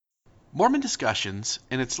Mormon Discussions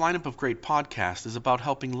and its lineup of great podcasts is about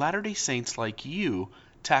helping Latter-day Saints like you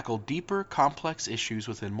tackle deeper, complex issues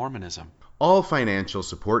within Mormonism. All financial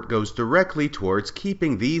support goes directly towards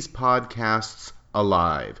keeping these podcasts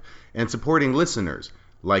alive and supporting listeners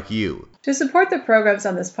like you. To support the programs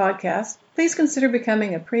on this podcast, please consider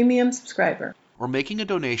becoming a premium subscriber or making a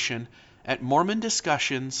donation at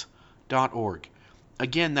mormondiscussions.org.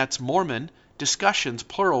 Again, that's Mormon Discussions,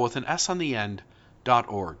 plural with an S on the end,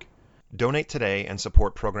 .org. Donate today and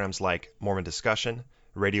support programs like Mormon Discussion,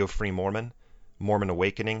 Radio Free Mormon, Mormon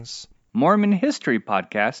Awakenings, Mormon History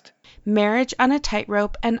Podcast, Marriage on a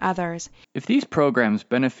Tightrope, and others. If these programs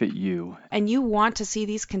benefit you, and you want to see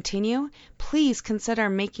these continue, please consider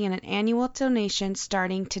making an annual donation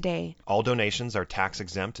starting today. All donations are tax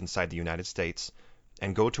exempt inside the United States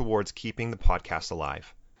and go towards keeping the podcast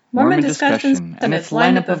alive. Mormon Discussion and its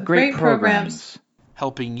lineup of great programs,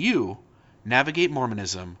 helping you navigate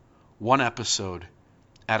Mormonism one episode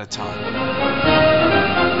at a time.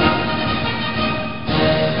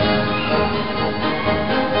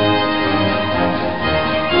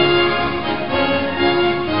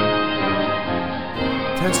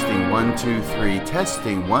 Testing 1, 2, 3.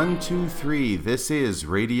 Testing 1, 2, 3. This is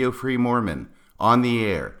Radio Free Mormon, on the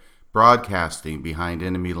air, broadcasting behind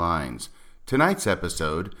enemy lines. Tonight's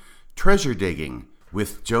episode, Treasure Digging,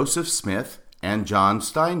 with Joseph Smith and John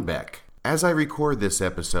Steinbeck. As I record this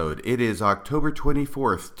episode, it is October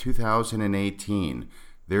 24th, 2018.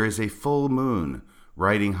 There is a full moon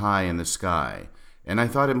riding high in the sky, and I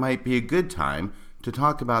thought it might be a good time to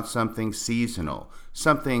talk about something seasonal,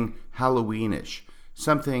 something Halloweenish,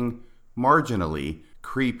 something marginally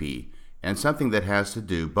creepy, and something that has to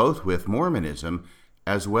do both with Mormonism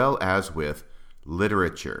as well as with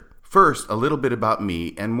literature. First, a little bit about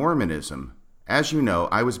me and Mormonism. As you know,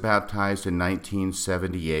 I was baptized in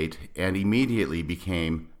 1978 and immediately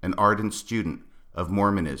became an ardent student of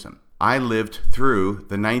Mormonism. I lived through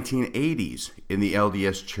the 1980s in the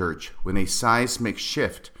LDS Church when a seismic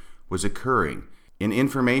shift was occurring in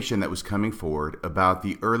information that was coming forward about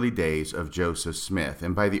the early days of Joseph Smith.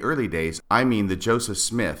 And by the early days, I mean the Joseph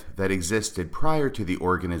Smith that existed prior to the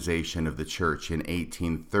organization of the church in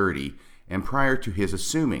 1830 and prior to his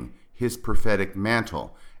assuming his prophetic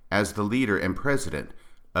mantle as the leader and president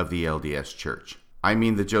of the LDS Church. I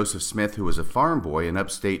mean the Joseph Smith who was a farm boy in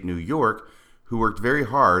upstate New York who worked very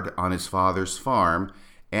hard on his father's farm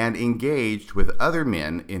and engaged with other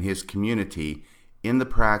men in his community in the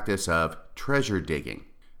practice of treasure digging.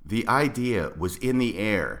 The idea was in the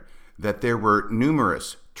air that there were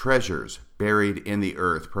numerous treasures buried in the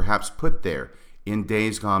earth, perhaps put there in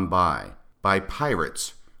days gone by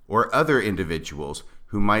pirates or other individuals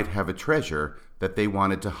who might have a treasure that they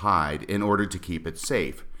wanted to hide in order to keep it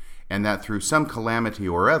safe, and that through some calamity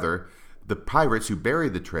or other, the pirates who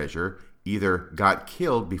buried the treasure either got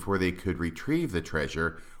killed before they could retrieve the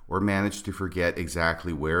treasure or managed to forget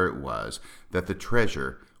exactly where it was that the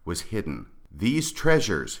treasure was hidden. These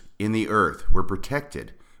treasures in the earth were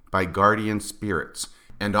protected by guardian spirits,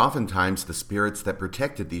 and oftentimes the spirits that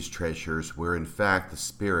protected these treasures were in fact the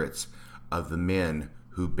spirits of the men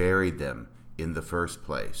who buried them in the first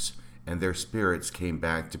place, and their spirits came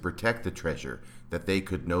back to protect the treasure that they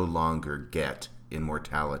could no longer get in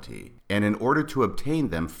mortality. And in order to obtain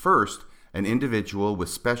them, first, an individual with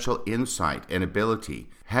special insight and ability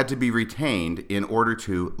had to be retained in order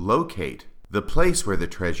to locate the place where the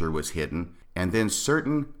treasure was hidden, and then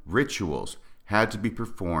certain rituals had to be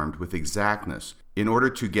performed with exactness in order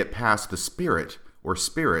to get past the spirit or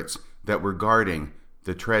spirits that were guarding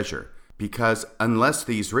the treasure. Because unless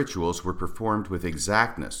these rituals were performed with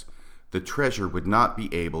exactness, the treasure would not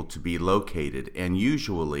be able to be located, and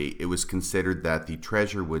usually it was considered that the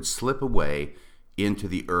treasure would slip away into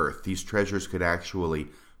the earth. These treasures could actually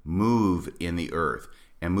move in the earth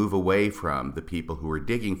and move away from the people who were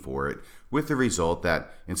digging for it, with the result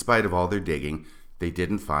that, in spite of all their digging, they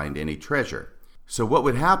didn't find any treasure. So what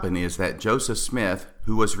would happen is that Joseph Smith,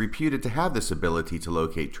 who was reputed to have this ability to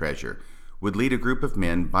locate treasure, would lead a group of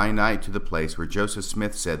men by night to the place where Joseph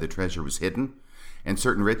Smith said the treasure was hidden, and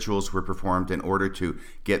certain rituals were performed in order to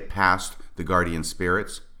get past the guardian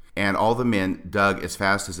spirits. And all the men dug as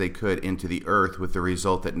fast as they could into the earth, with the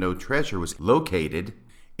result that no treasure was located.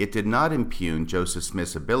 It did not impugn Joseph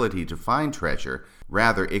Smith's ability to find treasure.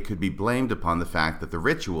 Rather, it could be blamed upon the fact that the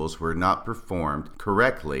rituals were not performed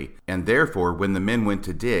correctly, and therefore, when the men went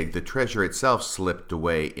to dig, the treasure itself slipped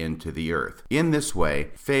away into the earth. In this way,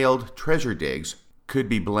 failed treasure digs could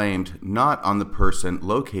be blamed not on the person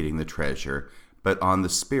locating the treasure, but on the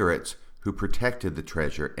spirits who protected the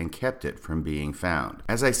treasure and kept it from being found.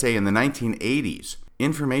 As I say, in the 1980s,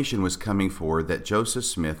 Information was coming forward that Joseph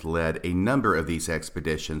Smith led a number of these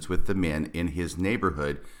expeditions with the men in his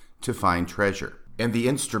neighborhood to find treasure. And the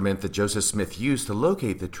instrument that Joseph Smith used to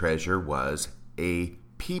locate the treasure was a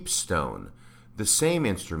peepstone, the same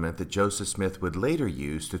instrument that Joseph Smith would later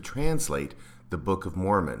use to translate the Book of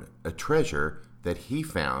Mormon, a treasure that he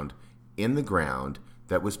found in the ground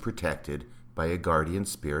that was protected by a guardian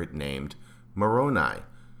spirit named Moroni.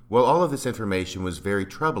 Well, all of this information was very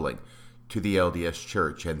troubling to the LDS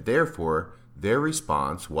Church, and therefore their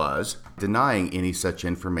response was denying any such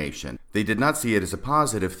information. They did not see it as a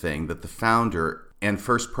positive thing that the founder and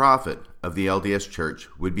first prophet of the LDS Church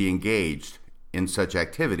would be engaged in such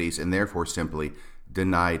activities, and therefore simply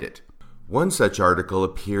denied it. One such article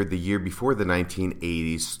appeared the year before the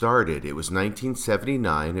 1980s started. It was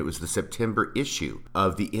 1979. It was the September issue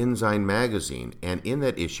of the Ensign magazine, and in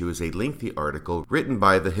that issue is a lengthy article written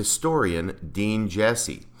by the historian Dean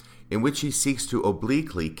Jesse, in which he seeks to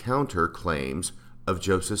obliquely counter claims of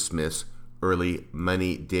Joseph Smith's early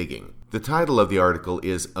money digging. The title of the article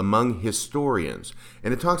is Among Historians,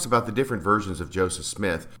 and it talks about the different versions of Joseph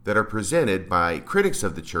Smith that are presented by critics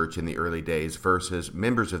of the church in the early days versus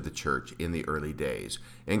members of the church in the early days,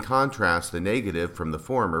 and contrasts the negative from the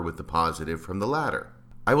former with the positive from the latter.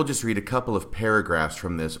 I will just read a couple of paragraphs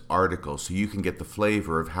from this article so you can get the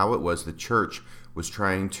flavor of how it was the church was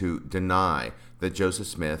trying to deny that Joseph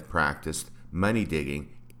Smith practiced money digging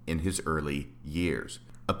in his early years.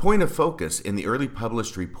 A point of focus in the early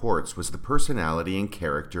published reports was the personality and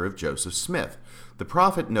character of Joseph Smith. The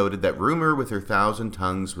prophet noted that rumor with her 1,000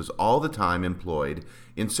 tongues was all the time employed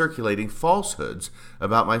in circulating falsehoods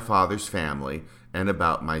about my father's family and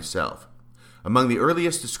about myself. Among the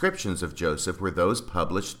earliest descriptions of Joseph were those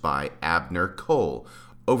published by Abner Cole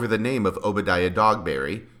over the name of Obadiah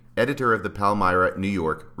Dogberry, editor of the Palmyra, New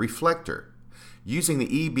York Reflector. Using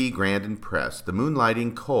the E.B. Grandin Press, the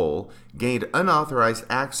moonlighting Cole gained unauthorized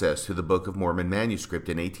access to the Book of Mormon manuscript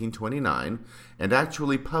in 1829 and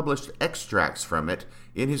actually published extracts from it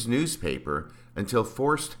in his newspaper until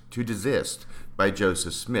forced to desist by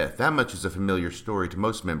Joseph Smith. That much is a familiar story to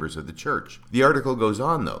most members of the church. The article goes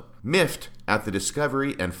on, though. Miffed at the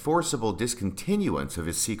discovery and forcible discontinuance of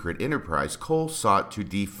his secret enterprise, Cole sought to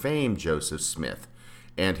defame Joseph Smith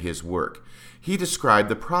and his work. He described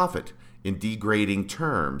the prophet in degrading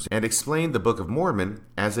terms and explained the Book of Mormon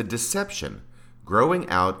as a deception growing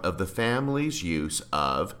out of the family's use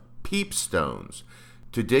of peepstones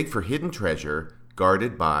to dig for hidden treasure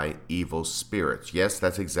guarded by evil spirits. Yes,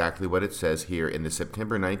 that's exactly what it says here in the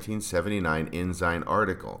September 1979 Ensign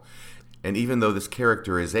article. And even though this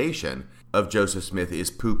characterization of Joseph Smith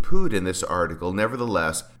is poo-pooed in this article,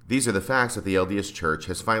 nevertheless, these are the facts that the LDS Church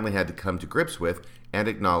has finally had to come to grips with and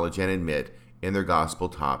acknowledge and admit in their Gospel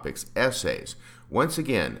Topics essays. Once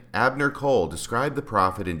again, Abner Cole described the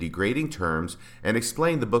prophet in degrading terms and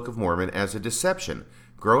explained the Book of Mormon as a deception,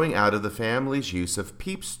 growing out of the family's use of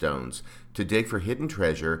peepstones to dig for hidden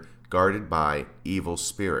treasure guarded by evil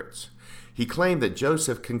spirits. He claimed that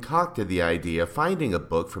Joseph concocted the idea of finding a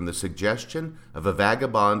book from the suggestion of a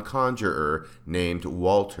vagabond conjurer named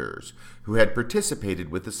Walters, who had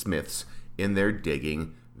participated with the Smiths in their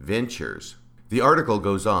digging ventures. The article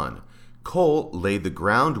goes on. Cole laid the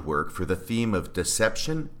groundwork for the theme of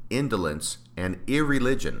deception, indolence, and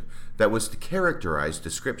irreligion that was to characterize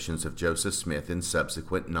descriptions of Joseph Smith in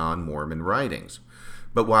subsequent non-Mormon writings.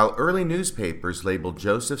 But while early newspapers labeled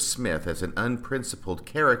Joseph Smith as an unprincipled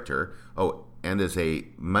character, and as a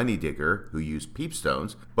money digger who used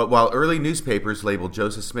peepstones,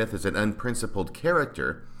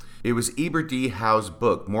 it was Eber D. Howe's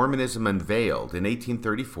book, Mormonism Unveiled, in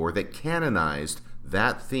 1834 that canonized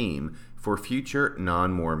that theme for future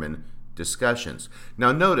non-Mormon discussions.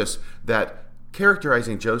 Now notice that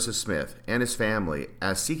characterizing Joseph Smith and his family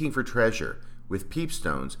as seeking for treasure with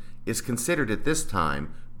peepstones is considered at this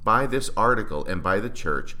time by this article and by the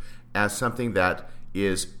church as something that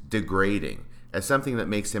is degrading, as something that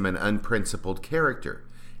makes him an unprincipled character.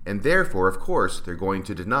 And therefore, of course, they're going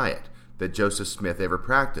to deny it, that Joseph Smith ever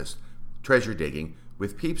practiced treasure digging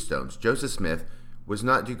with peepstones. Joseph Smith was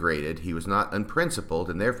not degraded, he was not unprincipled,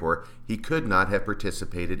 and therefore he could not have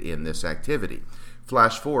participated in this activity.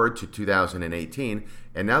 Flash forward to 2018,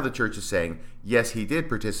 and now the church is saying, yes, he did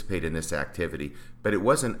participate in this activity, but it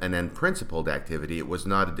wasn't an unprincipled activity, it was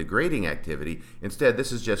not a degrading activity. Instead,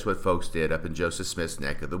 this is just what folks did up in Joseph Smith's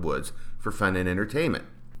neck of the woods for fun and entertainment.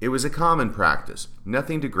 It was a common practice,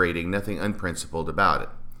 nothing degrading, nothing unprincipled about it.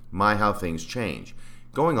 My, how things change.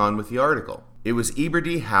 Going on with the article. It was Eber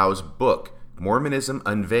D. Howe's book, Mormonism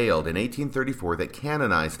Unveiled, in 1834 that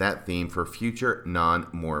canonized that theme for future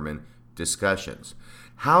non-Mormon discussions.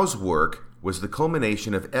 Howe's work was the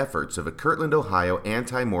culmination of efforts of a Kirtland, Ohio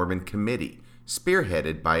anti-Mormon committee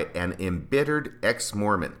spearheaded by an embittered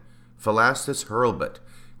ex-Mormon, Philastus Hurlbut,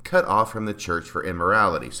 cut off from the church for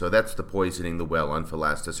immorality. So that's the poisoning the well on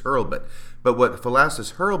Philastus Hurlbut. But what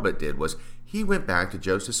Philastus Hurlbut did was he went back to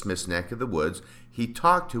Joseph Smith's neck of the woods. He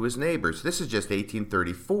talked to his neighbors. This is just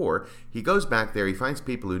 1834. He goes back there. He finds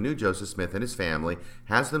people who knew Joseph Smith and his family,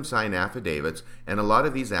 has them sign affidavits, and a lot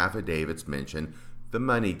of these affidavits mention the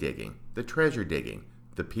money digging, the treasure digging,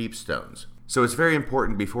 the peepstones. So it's very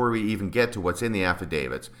important before we even get to what's in the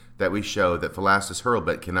affidavits that we show that Philastus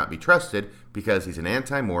Hurlbut cannot be trusted because he's an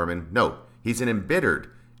anti-Mormon. No, he's an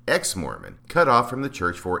embittered ex-Mormon cut off from the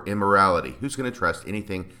church for immorality. Who's going to trust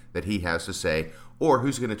anything that he has to say, or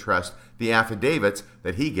who's going to trust the affidavits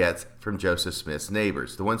that he gets from Joseph Smith's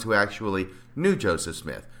neighbors, the ones who actually knew Joseph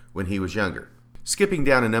Smith when he was younger? Skipping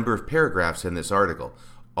down a number of paragraphs in this article,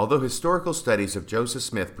 although historical studies of Joseph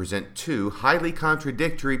Smith present two highly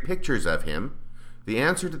contradictory pictures of him, the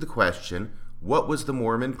answer to the question, what was the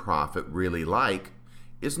Mormon prophet really like,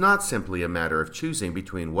 is not simply a matter of choosing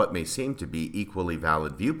between what may seem to be equally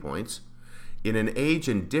valid viewpoints. In an age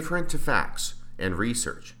indifferent to facts and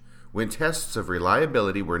research, when tests of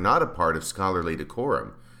reliability were not a part of scholarly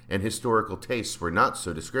decorum and historical tastes were not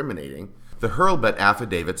so discriminating, the Hurlbut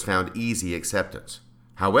affidavits found easy acceptance.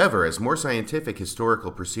 However, as more scientific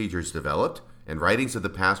historical procedures developed and writings of the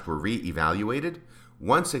past were re-evaluated,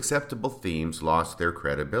 once acceptable themes lost their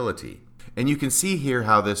credibility. And you can see here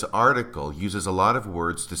how this article uses a lot of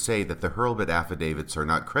words to say that the Hurlbut affidavits are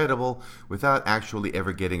not credible without actually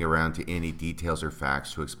ever getting around to any details or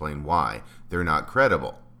facts to explain why they're not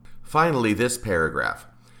credible. Finally, this paragraph.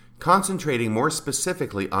 Concentrating more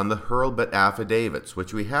specifically on the Hurlbut affidavits,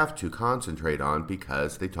 which we have to concentrate on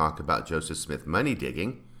because they talk about Joseph Smith money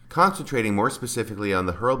digging. Concentrating more specifically on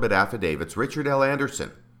the Hurlbut affidavits, Richard L.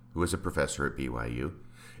 Anderson, who was a professor at BYU,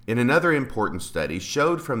 in another important study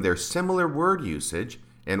showed from their similar word usage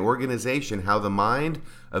and organization how the mind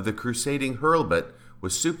of the crusading Hurlbut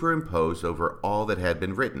was superimposed over all that had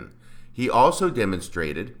been written. He also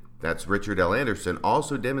demonstrated, that's Richard L. Anderson,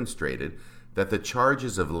 also demonstrated that the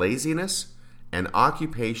charges of laziness and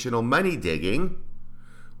occupational money digging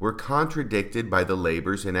were contradicted by the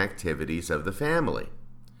labors and activities of the family.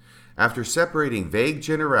 After separating vague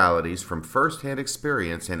generalities from first-hand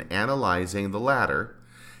experience and analyzing the latter,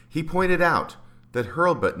 he pointed out that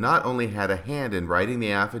Hurlbut not only had a hand in writing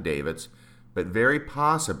the affidavits, but very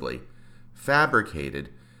possibly fabricated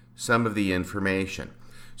some of the information.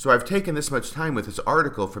 So I've taken this much time with this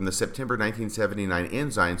article from the September 1979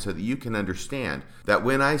 Ensign so that you can understand that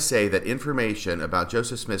when I say that information about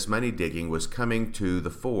Joseph Smith's money digging was coming to the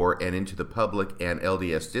fore and into the public and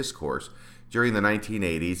LDS discourse during the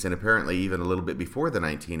 1980s and apparently even a little bit before the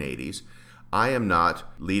 1980s, I am not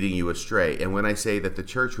leading you astray. And when I say that the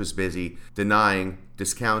church was busy denying,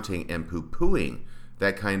 discounting, and poo-pooing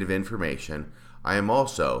that kind of information, I am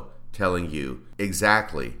also telling you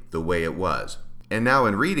exactly the way it was. And now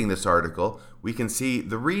in reading this article, we can see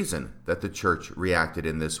the reason that the church reacted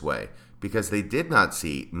in this way, because they did not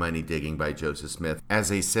see money digging by Joseph Smith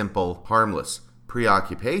as a simple, harmless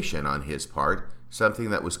preoccupation on his part, something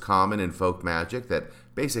that was common in folk magic that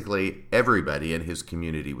basically everybody in his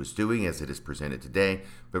community was doing as it is presented today,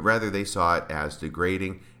 but rather they saw it as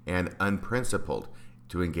degrading and unprincipled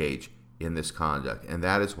to engage in this conduct. And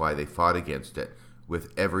that is why they fought against it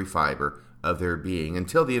with every fiber of their being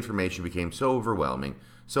until the information became so overwhelming,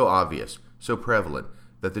 so obvious, so prevalent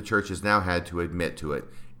that the church has now had to admit to it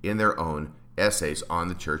in their own essays on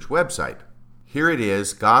the church website. Here it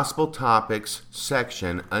is, Gospel Topics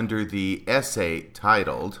section under the essay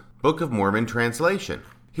titled Book of Mormon Translation.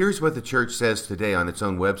 Here's what the church says today on its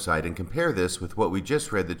own website, and compare this with what we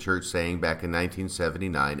just read the church saying back in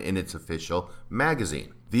 1979 in its official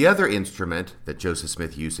magazine. The other instrument that Joseph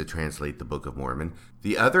Smith used to translate the Book of Mormon,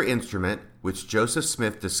 the other instrument which Joseph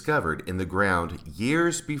Smith discovered in the ground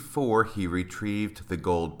years before he retrieved the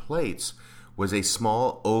gold plates, was a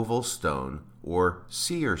small oval stone or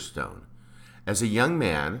seer stone. As a young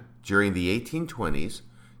man during the 1820s,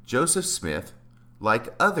 Joseph Smith,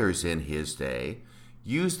 like others in his day,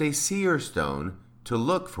 used a seer stone to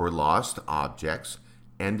look for lost objects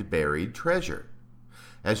and buried treasure.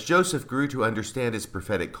 As Joseph grew to understand his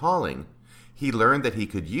prophetic calling, he learned that he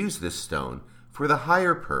could use this stone for the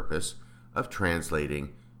higher purpose of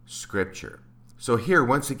translating Scripture. So here,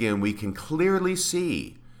 once again, we can clearly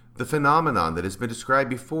see the phenomenon that has been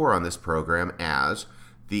described before on this program as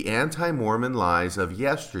the anti-Mormon lies of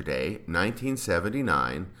yesterday,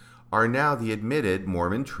 1979, are now the admitted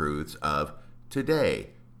Mormon truths of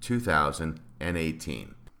today,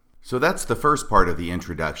 2018. So that's the first part of the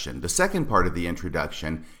introduction. The second part of the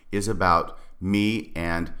introduction is about me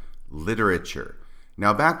and literature.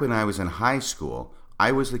 Now, back when I was in high school,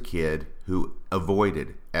 I was the kid who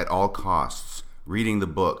avoided at all costs reading the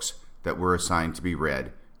books that were assigned to be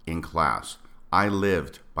read in class. I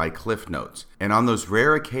lived by Cliff Notes. And on those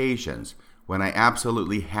rare occasions when I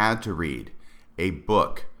absolutely had to read a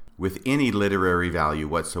book with any literary value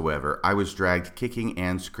whatsoever, I was dragged kicking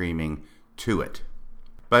and screaming to it.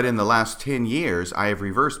 But in the last 10 years, I have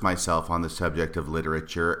reversed myself on the subject of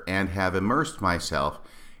literature and have immersed myself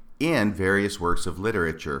in various works of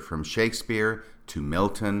literature, from Shakespeare to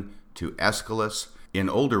Milton to Aeschylus, in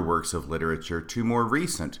older works of literature to more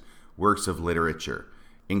recent works of literature,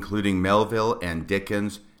 including Melville and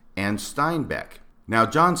Dickens and Steinbeck. Now,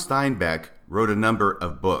 John Steinbeck wrote a number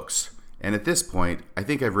of books, and at this point, I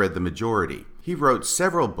think I've read the majority. He wrote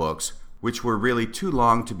several books which were really too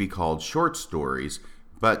long to be called short stories,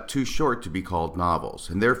 but too short to be called novels,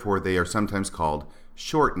 and therefore they are sometimes called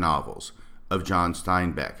short novels of John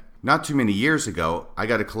Steinbeck. Not too many years ago, I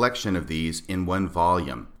got a collection of these in one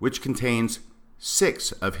volume, which contains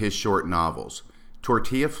 6 of his short novels: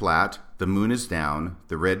 Tortilla Flat, The Moon is Down,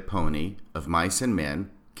 The Red Pony, Of Mice and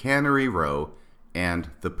Men, Cannery Row,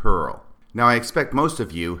 and The Pearl. Now, I expect most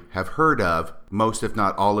of you have heard of most, if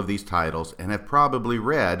not all, of these titles and have probably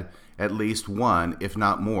read at least one, if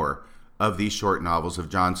not more, of these short novels of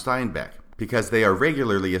John Steinbeck, because they are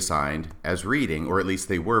regularly assigned as reading, or at least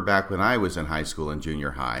they were back when I was in high school and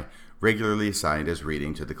junior high, regularly assigned as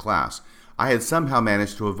reading to the class. I had somehow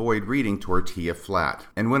managed to avoid reading Tortilla Flat,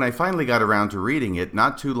 and when I finally got around to reading it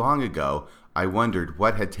not too long ago, I wondered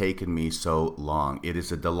what had taken me so long. It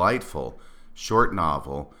is a delightful short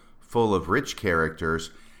novel full of rich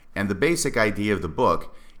characters, and the basic idea of the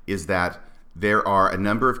book is that there are a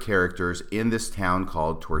number of characters in this town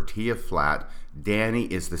called Tortilla Flat. Danny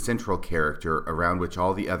is the central character around which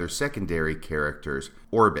all the other secondary characters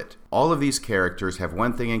orbit. All of these characters have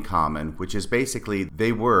one thing in common, which is basically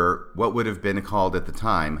they were what would have been called at the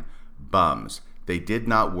time bums. They did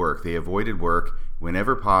not work. They avoided work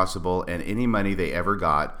whenever possible, and any money they ever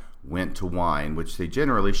got went to wine, which they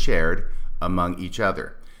generally shared among each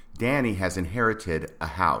other. Danny has inherited a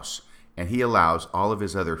house, and he allows all of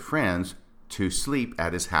his other friends to sleep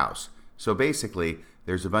at his house. So basically,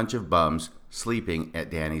 there's a bunch of bums sleeping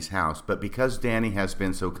at Danny's house, but because Danny has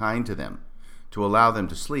been so kind to them to allow them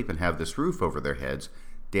to sleep and have this roof over their heads,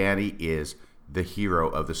 Danny is the hero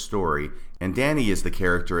of the story, and Danny is the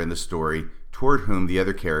character in the story toward whom the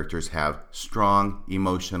other characters have strong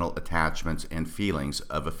emotional attachments and feelings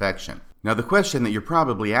of affection. Now, the question that you're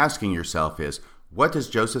probably asking yourself is, what does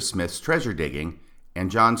Joseph Smith's treasure digging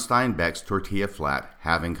and John Steinbeck's Tortilla Flat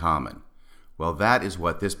have in common? Well, that is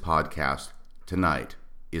what this podcast tonight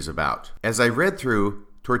is about. As I read through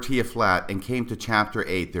Tortilla Flat and came to chapter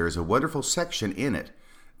 8, there is a wonderful section in it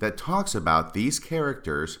that talks about these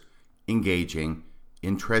characters engaging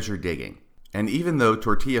in treasure digging. And even though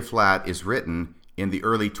Tortilla Flat is written in the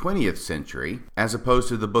early 20th century, as opposed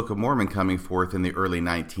to the Book of Mormon coming forth in the early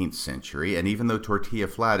 19th century, and even though Tortilla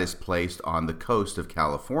Flat is placed on the coast of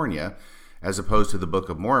California, as opposed to the Book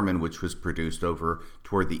of Mormon, which was produced over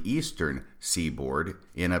toward the eastern seaboard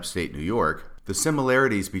in upstate New York, the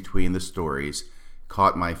similarities between the stories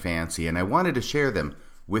caught my fancy, and I wanted to share them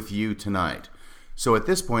with you tonight. So at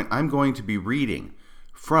this point, I'm going to be reading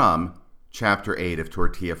from chapter 8 of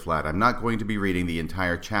Tortilla Flat. I'm not going to be reading the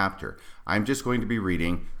entire chapter. I'm just going to be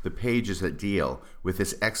reading the pages that deal with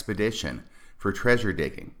this expedition for treasure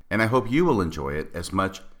digging, and I hope you will enjoy it as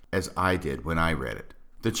much as I did when I read it.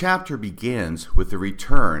 The chapter begins with the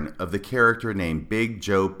return of the character named Big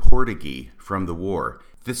Joe Portuguese from the war.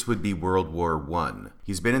 This would be World War I.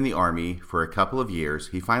 He's been in the Army for a couple of years.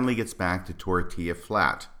 He finally gets back to Tortilla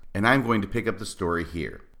Flat, and I'm going to pick up the story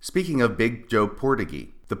here. Speaking of Big Joe Portuguese,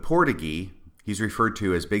 the Portuguese, he's referred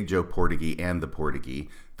to as Big Joe Portuguese and the Portuguese.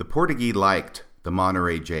 The Portuguese liked the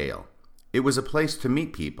Monterey jail. It was a place to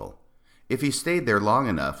meet people. If he stayed there long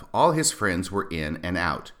enough, all his friends were in and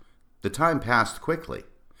out. The time passed quickly.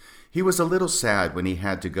 He was a little sad when he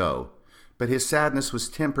had to go, but his sadness was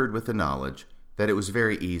tempered with the knowledge that it was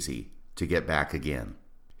very easy to get back again.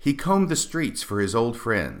 He combed the streets for his old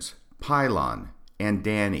friends, Pylon and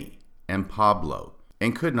Danny and Pablo,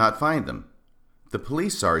 and could not find them. The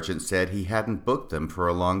police sergeant said he hadn't booked them for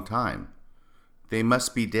a long time. "They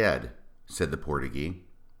must be dead," said the Portuguese.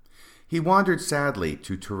 He wandered sadly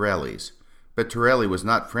to Torelli's, but Torelli was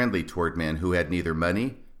not friendly toward men who had neither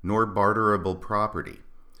money nor barterable property,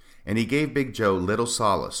 and he gave Big Joe little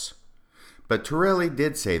solace. But Torelli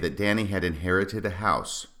did say that Danny had inherited a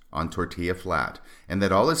house on Tortilla Flat, and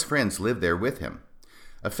that all his friends lived there with him.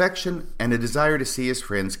 Affection and a desire to see his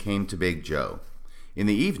friends came to Big Joe. In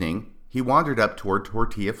the evening, he wandered up toward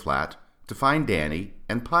Tortilla Flat to find Danny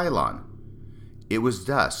and Pylon. It was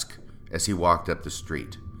dusk as he walked up the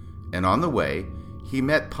street, and on the way, he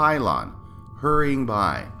met Pylon, hurrying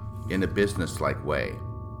by in a businesslike way.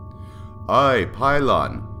 "Aye,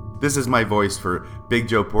 Pylon." This is my voice for Big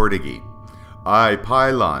Joe Portuguese. "Aye,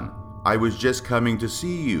 Pylon, I was just coming to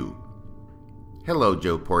see you." "Hello,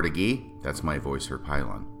 Joe Portuguese." That's my voice for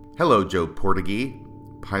Pylon. "Hello, Joe Portuguese."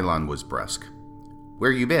 Pylon was brusque.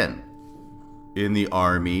 "Where you been?" "In the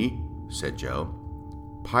army," said Joe.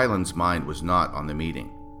 Pylon's mind was not on the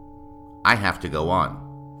meeting. "I have to go on."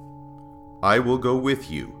 "I will go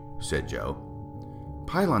with you," said Joe.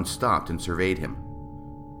 Pylon stopped and surveyed him.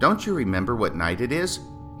 "Don't you remember what night it is?"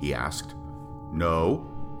 he asked.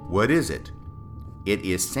 "No. What is it?" "It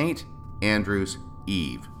is St. Andrew's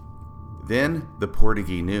Eve." Then the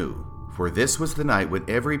Portuguese knew, for this was the night when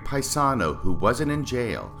every paisano who wasn't in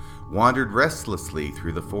jail wandered restlessly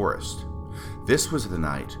through the forest. This was the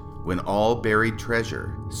night when all buried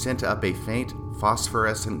treasure sent up a faint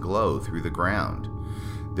phosphorescent glow through the ground.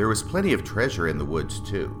 There was plenty of treasure in the woods,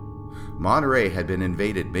 too. Monterey had been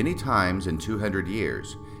invaded many times in 200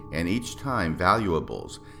 years, and each time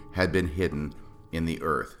valuables had been hidden in the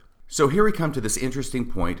earth. So here we come to this interesting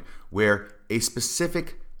point where a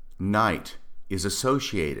specific night is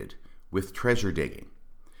associated with treasure digging.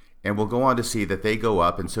 And we'll go on to see that they go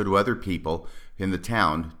up, and so do other people in the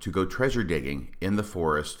town, to go treasure digging in the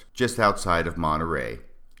forest just outside of Monterey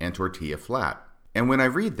and Tortilla Flat. And when I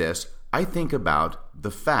read this, I think about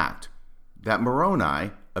the fact that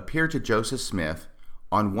Moroni appeared to Joseph Smith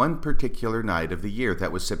on one particular night of the year,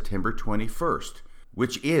 that was September 21st,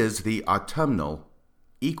 which is the autumnal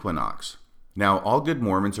equinox. Now, all good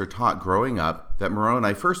Mormons are taught growing up that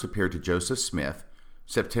Moroni first appeared to Joseph Smith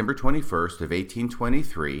September 21st of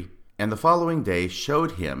 1823, and the following day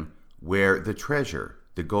showed him where the treasure,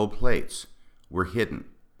 the gold plates, were hidden,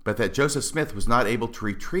 but that Joseph Smith was not able to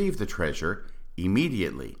retrieve the treasure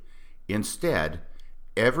immediately. Instead,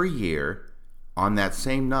 every year on that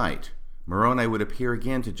same night, Moroni would appear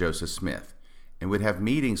again to Joseph Smith and would have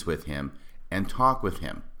meetings with him and talk with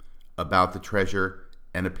him about the treasure,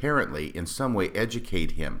 and apparently in some way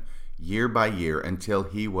educate him year by year until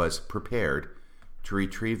he was prepared to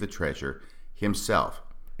retrieve the treasure himself.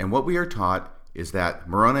 And what we are taught is that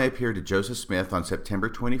Moroni appeared to Joseph Smith on September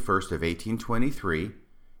 21st of 1823.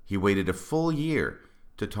 He waited a full year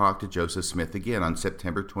to talk to Joseph Smith again on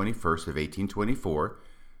September 21st of 1824,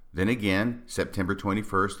 then again September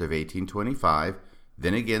 21st of 1825,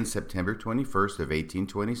 then again September 21st of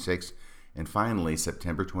 1826, and finally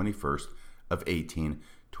September 21st of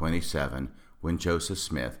 1827, when Joseph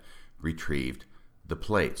Smith retrieved the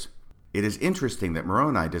plates. It is interesting that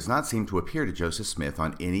Moroni does not seem to appear to Joseph Smith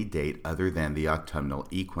on any date other than the autumnal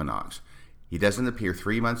equinox. He doesn't appear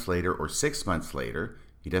 3 months later or 6 months later.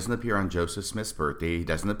 He doesn't appear on Joseph Smith's birthday. He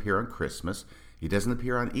doesn't appear on Christmas. He doesn't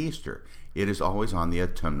appear on Easter. It is always on the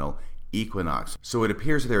autumnal equinox. So it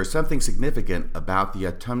appears there is something significant about the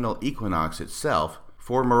autumnal equinox itself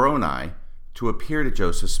for Moroni to appear to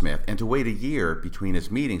Joseph Smith and to wait a year between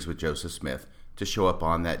his meetings with Joseph Smith to show up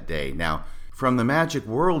on that day. Now, from the magic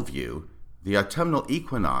worldview, the autumnal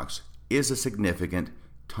equinox is a significant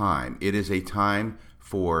time. It is a time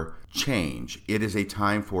for change. It is a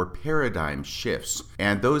time for paradigm shifts,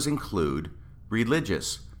 and those include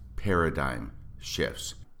religious paradigm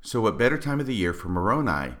shifts. So what better time of the year for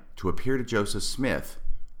Moroni to appear to Joseph Smith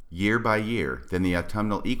year by year than the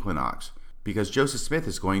autumnal equinox? Because Joseph Smith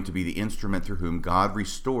is going to be the instrument through whom God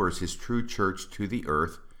restores his true church to the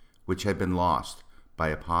earth, which had been lost by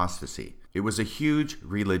apostasy. It was a huge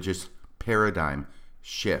religious paradigm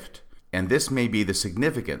shift. And this may be the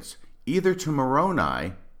significance either to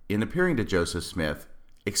Moroni in appearing to Joseph Smith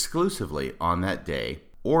exclusively on that day,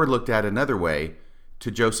 or looked at another way, to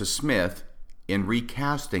Joseph Smith in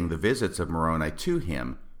recasting the visits of Moroni to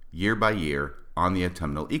him year by year on the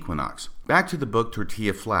autumnal equinox. Back to the book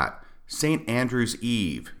Tortilla Flat. St. Andrew's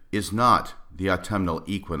Eve is not the autumnal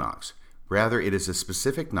equinox. Rather, it is a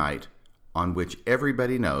specific night on which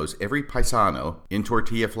everybody knows, every paisano in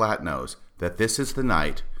Tortilla Flat knows, that this is the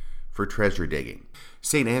night for treasure digging.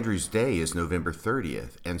 St. Andrew's Day is November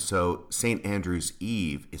 30th, and so St. Andrew's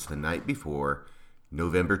Eve is the night before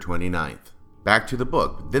November 29th. Back to the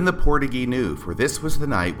book. Then the Portuguese knew, for this was the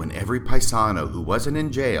night when every paisano who wasn't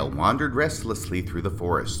in jail wandered restlessly through the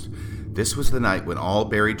forest. This was the night when all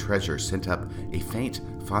buried treasure sent up a faint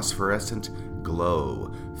phosphorescent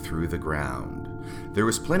glow through the ground. There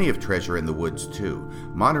was plenty of treasure in the woods, too.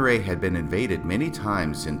 Monterey had been invaded many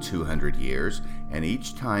times in 200 years, and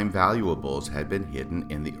each time valuables had been hidden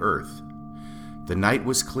in the earth. The night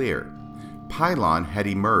was clear. Pylon had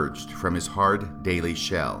emerged from his hard daily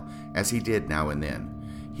shell, as he did now and then.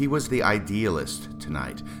 He was the idealist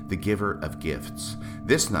tonight, the giver of gifts.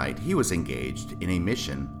 This night he was engaged in a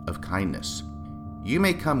mission of kindness. "You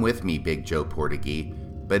may come with me, Big Joe Portuguese,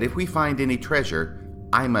 but if we find any treasure,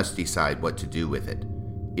 I must decide what to do with it.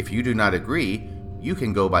 If you do not agree, you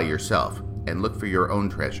can go by yourself and look for your own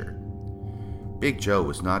treasure." Big Joe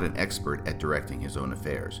was not an expert at directing his own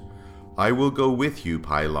affairs. "I will go with you,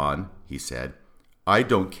 Pylon," he said. "I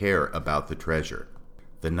don't care about the treasure."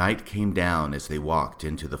 The night came down as they walked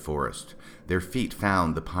into the forest. Their feet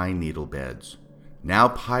found the pine needle beds. Now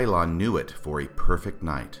Pylon knew it for a perfect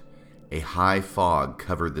night. A high fog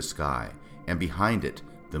covered the sky, and behind it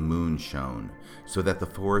the moon shone, so that the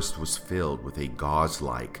forest was filled with a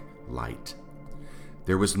gauze-like light.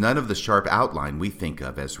 There was none of the sharp outline we think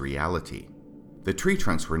of as reality. The tree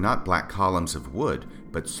trunks were not black columns of wood,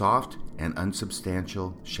 but soft and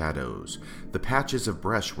unsubstantial shadows. The patches of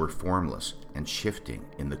brush were formless and shifting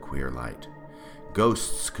in the queer light.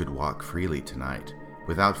 Ghosts could walk freely tonight,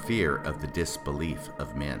 without fear of the disbelief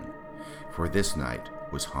of men, for this night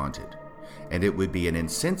was haunted, and it would be an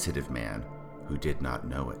insensitive man who did not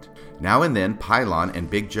know it. Now and then Pylon and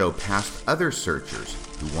Big Joe passed other searchers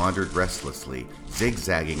who wandered restlessly,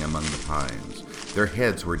 zigzagging among the pines. Their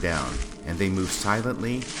heads were down, and they moved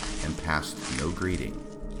silently and passed no greeting.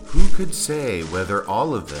 Who could say whether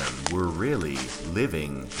all of them were really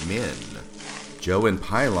living men? Joe and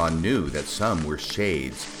Pylon knew that some were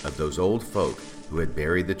shades of those old folk who had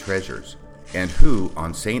buried the treasures, and who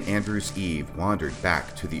on St. Andrew's Eve wandered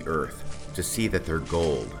back to the earth to see that their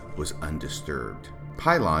gold was undisturbed.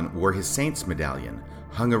 Pylon wore his saint's medallion,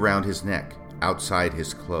 hung around his neck, outside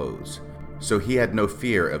his clothes, so he had no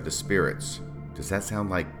fear of the spirits. Does that sound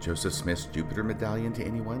like Joseph Smith's Jupiter medallion to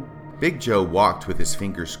anyone? Big Joe walked with his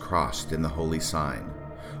fingers crossed in the holy sign.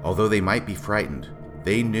 Although they might be frightened,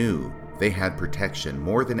 they knew they had protection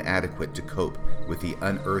more than adequate to cope with the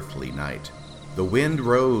unearthly night. The wind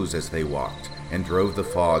rose as they walked and drove the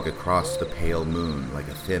fog across the pale moon like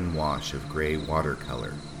a thin wash of gray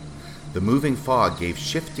watercolor. The moving fog gave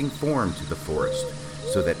shifting form to the forest,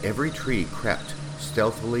 so that every tree crept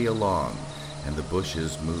stealthily along, and the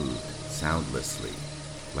bushes moved soundlessly,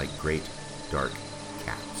 like great dark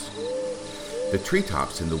cats. The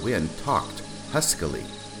treetops in the wind talked huskily,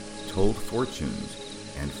 told fortunes,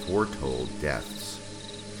 and foretold deaths.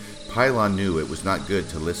 Pylon knew it was not good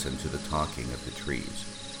to listen to the talking of the trees.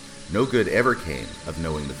 No good ever came of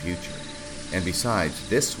knowing the future, and besides,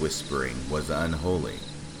 this whispering was unholy.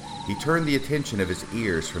 He turned the attention of his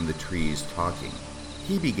ears from the trees talking.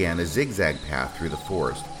 He began a zigzag path through the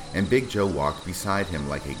forest, and Big Joe walked beside him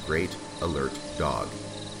like a great, alert dog.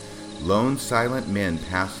 Lone, silent men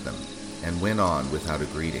passed them and went on without a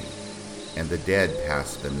greeting, and the dead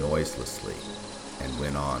passed them noiselessly and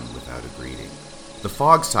went on without a greeting. The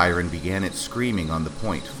fog siren began its screaming on the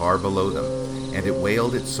point far below them, and it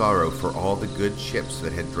wailed its sorrow for all the good ships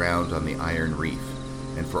that had drowned on the iron reef,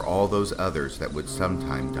 and for all those others that would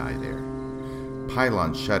sometime die there.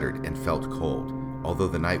 Pylon shuddered and felt cold, although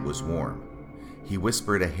the night was warm. He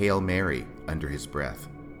whispered a Hail Mary under his breath.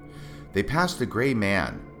 They passed a gray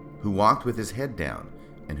man who walked with his head down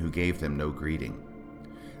and who gave them no greeting.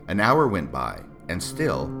 An hour went by, and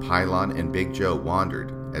still Pylon and Big Joe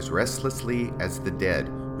wandered as restlessly as the dead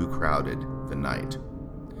who crowded the night.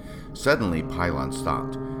 Suddenly Pylon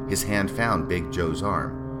stopped. His hand found Big Joe's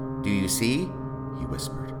arm. "Do you see?" he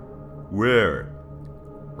whispered. "Where?"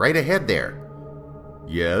 "Right ahead there."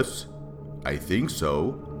 "Yes, I think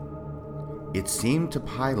so." It seemed to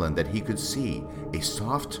Pylon that he could see a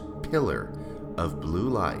soft pillar of blue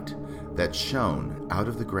light that shone out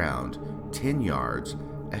of the ground 10 yards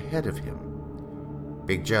ahead of him.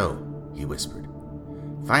 "Big Joe," he whispered,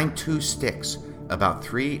 "find 2 sticks about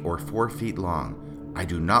 3 or 4 feet long. I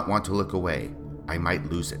do not want to look away. I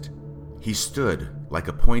might lose it." He stood like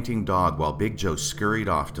a pointing dog while Big Joe scurried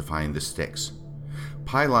off to find the sticks.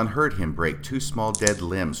 Pylon heard him break 2 small dead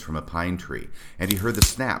limbs from a pine tree, and he heard the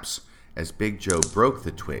snaps as Big Joe broke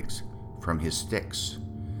the twigs from his sticks.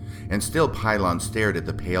 And still Pylon stared at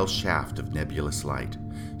the pale shaft of nebulous light.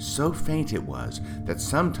 So faint it was that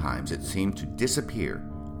sometimes it seemed to disappear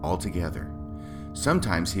altogether.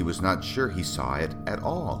 Sometimes he was not sure he saw it at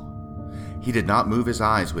all. He did not move his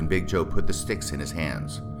eyes when Big Joe put the sticks in his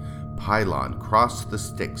hands. Pylon crossed the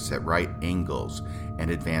sticks at right angles and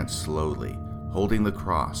advanced slowly, holding the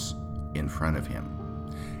cross in front of him.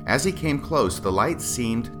 As he came close, the light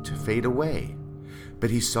seemed to fade away. but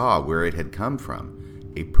he saw where it had come from,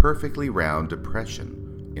 a perfectly round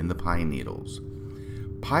depression in the pine needles.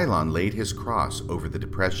 Pylon laid his cross over the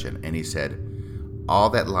depression, and he said, "All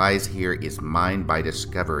that lies here is mine by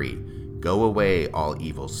discovery. Go away, all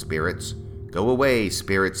evil spirits. Go away,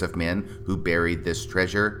 spirits of men who buried this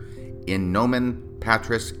treasure. In nomen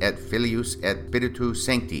Patris et Filius et Spiritus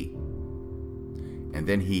Sancti." And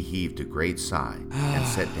then he heaved a great sigh and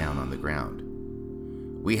sat down on the ground.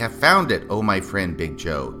 "We have found it, oh my friend Big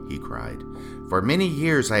Joe," he cried. "For many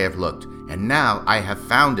years I have looked, and now I have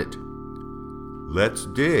found it." Let's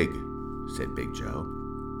dig, said Big Joe.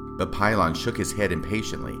 But Pylon shook his head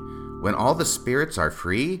impatiently. "When all the spirits are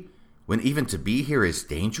free? When even to be here is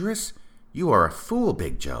dangerous? You are a fool,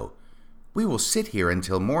 Big Joe. We will sit here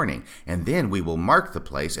until morning, and then we will mark the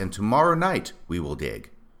place, and tomorrow night we will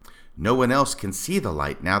dig. No one else can see the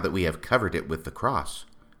light now that we have covered it with the cross.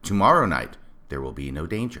 Tomorrow night there will be no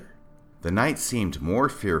danger." The night seemed more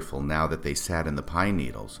fearful now that they sat in the pine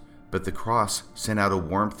needles, but the cross sent out a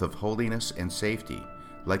warmth of holiness and safety,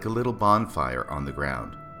 like a little bonfire on the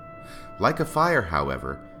ground. Like a fire,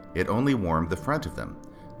 however, it only warmed the front of them.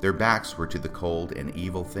 Their backs were to the cold and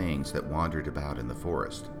evil things that wandered about in the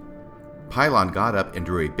forest. Pylon got up and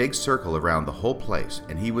drew a big circle around the whole place,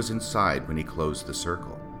 and he was inside when he closed the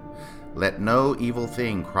circle. "Let no evil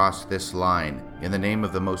thing cross this line, in the name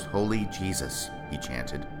of the most holy Jesus," he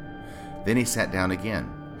chanted. Then he sat down again.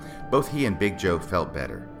 Both he and Big Joe felt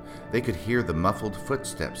better. They could hear the muffled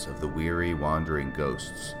footsteps of the weary, wandering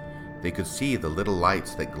ghosts. They could see the little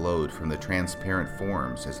lights that glowed from the transparent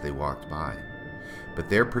forms as they walked by. But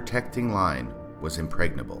their protecting line was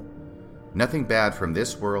impregnable. Nothing bad from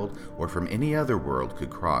this world or from any other world could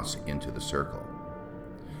cross into the circle.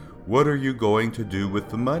 What are you going to do with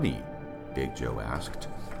the money? Big Joe asked.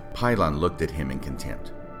 Pylon looked at him in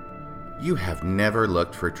contempt. "You have never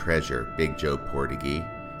looked for treasure, Big Joe Portuguese,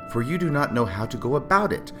 for you do not know how to go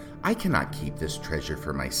about it. I cannot keep this treasure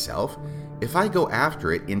for myself. If I go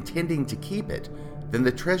after it intending to keep it, then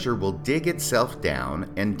the treasure will dig itself down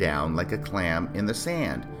and down like a clam in the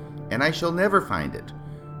sand, and I shall never find it.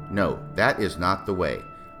 No, that is not the way.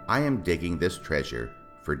 I am digging this treasure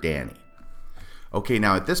for Danny." Okay,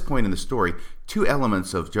 now at this point in the story, two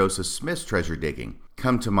elements of Joseph Smith's treasure digging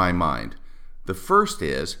come to my mind. The first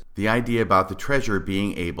is the idea about the treasure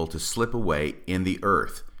being able to slip away in the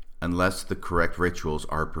earth unless the correct rituals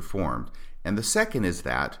are performed. And the second is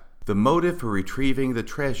that the motive for retrieving the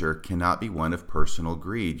treasure cannot be one of personal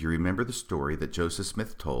greed. You remember the story that Joseph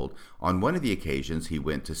Smith told. On one of the occasions he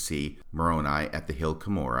went to see Moroni at the hill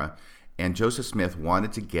Cumorah, and Joseph Smith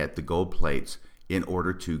wanted to get the gold plates in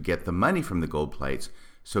order to get the money from the gold plates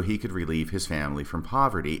so he could relieve his family from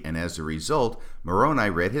poverty. And as a result,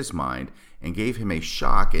 Moroni read his mind and gave him a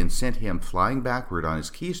shock and sent him flying backward on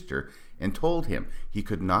his keister and told him he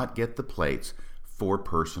could not get the plates for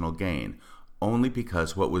personal gain, only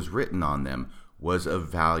because what was written on them was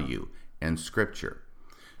of value and scripture.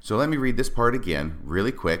 So let me read this part again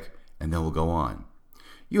really quick, and then we'll go on.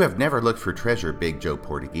 "You have never looked for treasure, Big Joe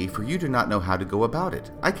Portuguese, for you do not know how to go about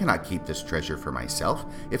it. I cannot keep this treasure for myself.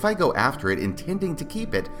 If I go after it intending to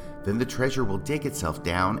keep it, then the treasure will dig itself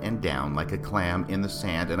down and down like a clam in the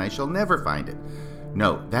sand, and I shall never find it.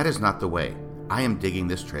 No, that is not the way. I am digging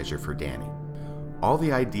this treasure for Danny." All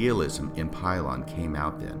the idealism in Pylon came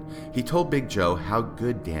out then. He told Big Joe how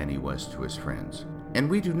good Danny was to his friends. "And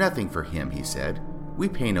we do nothing for him," he said. "We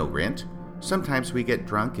pay no rent. Sometimes we get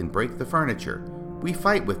drunk and break the furniture. We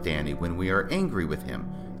fight with Danny when we are angry with him,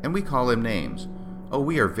 and we call him names. Oh,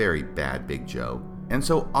 we are very bad, Big Joe." And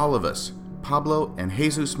so all of us, Pablo and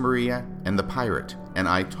Jesus Maria and the pirate, and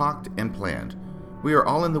I talked and planned. We are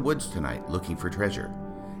all in the woods tonight looking for treasure.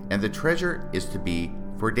 And the treasure is to be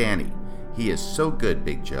for Danny. He is so good,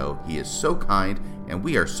 Big Joe. He is so kind, and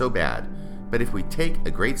we are so bad. But if we take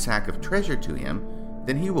a great sack of treasure to him,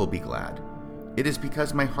 then he will be glad. It is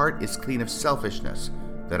because my heart is clean of selfishness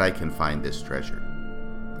that I can find this treasure.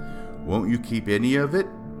 Won't you keep any of it?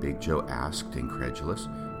 Big Joe asked, incredulous.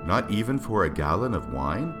 Not even for a gallon of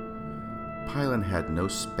wine? Pylon had no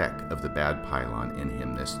speck of the bad Pylon in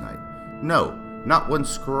him this night. No, not one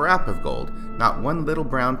scrap of gold, not one little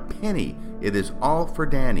brown penny. It is all for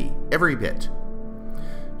Danny, every bit.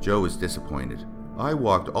 Joe was disappointed. "I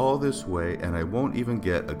walked all this way, and I won't even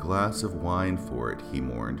get a glass of wine for it," he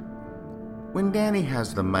mourned. "When Danny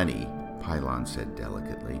has the money," Pylon said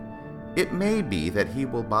delicately, "it may be that he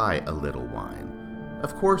will buy a little wine.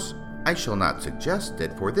 Of course, I shall not suggest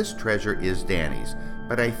it, for this treasure is Danny's,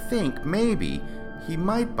 but I think maybe he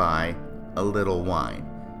might buy a little wine.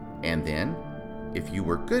 And then, if you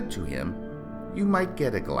were good to him, you might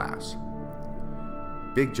get a glass."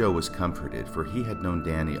 Big Joe was comforted, for he had known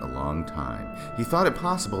Danny a long time. He thought it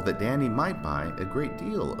possible that Danny might buy a great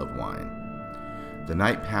deal of wine. The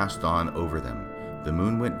night passed on over them. The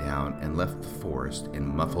moon went down and left the forest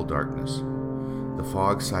in muffled darkness. The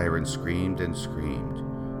fog siren screamed and screamed.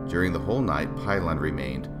 During the whole night, Pylon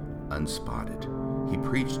remained unspotted. He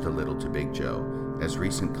preached a little to Big Joe, as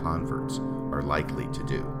recent converts are likely to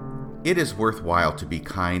do. "It is worthwhile to be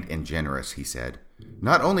kind and generous," he said.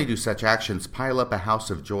 "Not only do such actions pile up a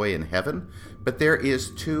house of joy in heaven, but there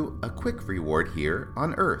is, too, a quick reward here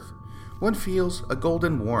on earth. One feels a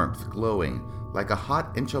golden warmth glowing like a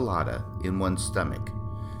hot enchilada in one's stomach.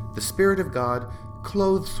 The Spirit of God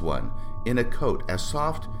clothes one in a coat as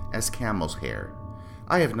soft as camel's hair.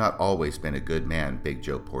 I have not always been a good man, Big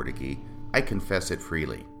Joe Portugee. I confess it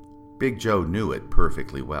freely." Big Joe knew it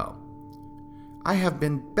perfectly well. "I have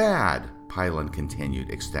been bad," Pylon continued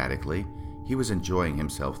ecstatically. He was enjoying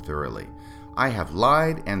himself thoroughly. "I have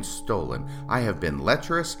lied and stolen. I have been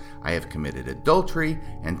lecherous. I have committed adultery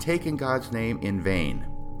and taken God's name in vain."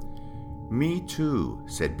 "Me too,"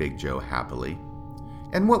 said Big Joe happily.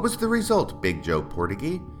 "And what was the result, Big Joe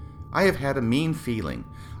Portugee? I have had a mean feeling.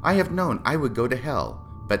 I have known I would go to hell,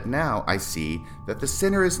 but now I see that the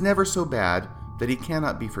sinner is never so bad that he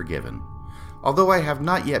cannot be forgiven. Although I have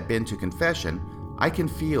not yet been to confession, I can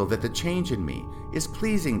feel that the change in me is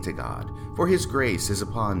pleasing to God, for His grace is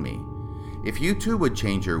upon me. If you too would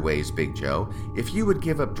change your ways, Big Joe, if you would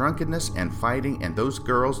give up drunkenness and fighting and those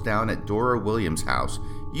girls down at Dora Williams' house,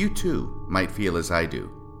 you too might feel as I do."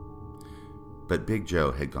 But Big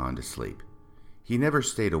Joe had gone to sleep. He never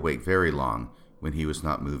stayed awake very long when he was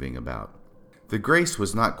not moving about. The grace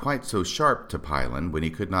was not quite so sharp to Pylon when he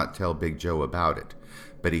could not tell Big Joe about it,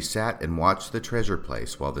 but he sat and watched the treasure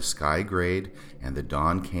place while the sky grayed and the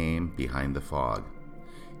dawn came behind the fog.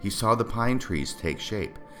 He saw the pine trees take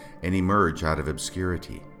shape and emerge out of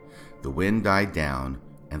obscurity. The wind died down,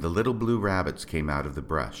 and the little blue rabbits came out of the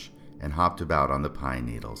brush and hopped about on the pine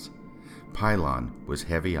needles. Pylon was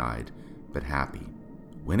heavy-eyed but happy.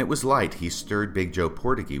 When it was light, he stirred Big Joe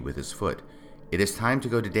Portugee with his foot. "It is time to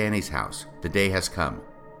go to Danny's house. The day has come."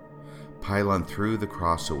 Pylon threw the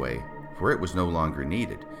cross away, for it was no longer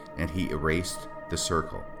needed, and he erased the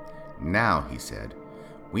circle. "Now," he said,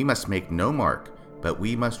 "we must make no mark, but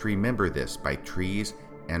we must remember this by trees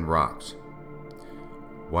and rocks."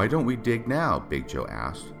 "Why don't we dig now?" Big Joe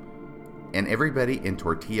asked. "And everybody in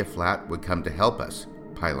Tortilla Flat would come to help us,"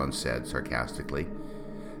 Pylon said sarcastically.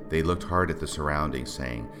 They looked hard at the surroundings,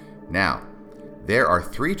 saying, "Now, there are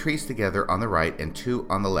 3 trees together on the right and 2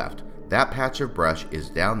 on the left. That patch of brush is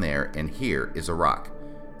down there, and here is a rock."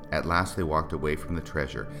 At last they walked away from the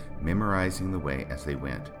treasure, memorizing the way as they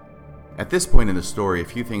went. At this point in the story, a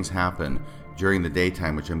few things happen during the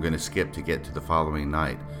daytime, which I'm going to skip to get to the following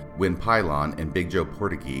night, when Pylon and Big Joe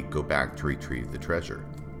Portugee go back to retrieve the treasure.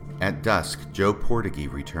 At dusk, Joe Portugee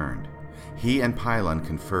returned. He and Pylon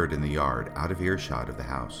conferred in the yard, out of earshot of the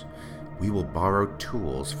house. "We will borrow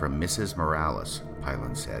tools from Mrs. Morales,"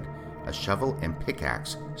 Pylon said. "A shovel and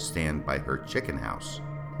pickaxe stand by her chicken house."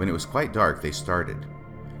 When it was quite dark, they started.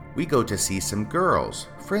 "We go to see some girls,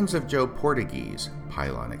 friends of Joe Portugee's,"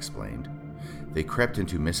 Pylon explained. They crept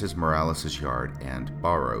into Mrs. Morales' yard and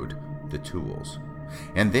borrowed the tools.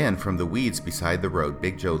 And then, from the weeds beside the road,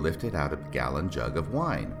 Big Joe lifted out a gallon jug of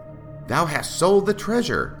wine. "Thou hast sold the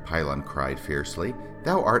treasure," Pylon cried fiercely.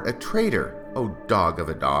 "Thou art a traitor, O dog of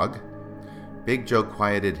a dog." Big Joe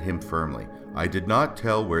quieted him firmly. "I did not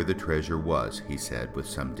tell where the treasure was," he said with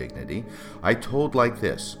some dignity. "I told like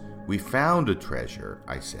this. We found a treasure,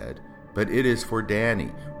 I said, but it is for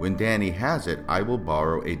Danny. When Danny has it, I will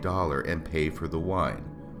borrow $1 and pay for the wine."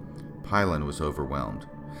 Pylon was overwhelmed.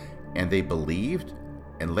 "And they believed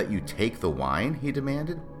and let you take the wine?" he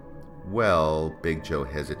demanded. "Well," Big Joe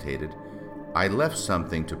hesitated, "I left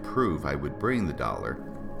something to prove I would bring the $1.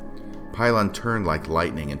 Pylon turned like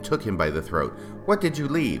lightning and took him by the throat. "What did you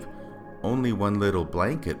leave?" "Only one little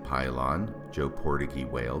blanket, Pylon," Joe Portugee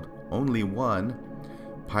wailed. "Only one."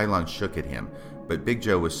 Pylon shook at him, but Big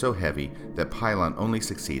Joe was so heavy that Pylon only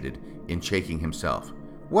succeeded in shaking himself.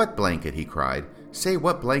 "What blanket?" he cried. "Say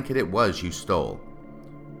what blanket it was you stole."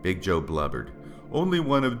 Big Joe blubbered. "Only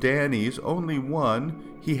one of Danny's, only one.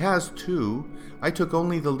 He has 2. I took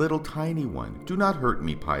only the little tiny one. Do not hurt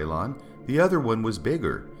me, Pylon. The other one was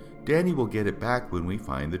bigger. Danny will get it back when we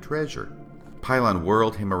find the treasure." Pylon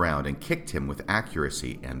whirled him around and kicked him with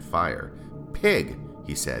accuracy and fire. "Pig,"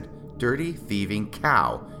 he said. "Dirty, thieving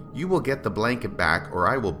cow. You will get the blanket back or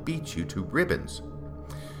I will beat you to ribbons."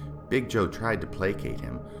 Big Joe tried to placate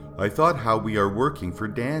him. "I thought how we are working for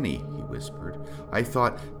Danny," he whispered. "I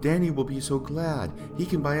thought Danny will be so glad he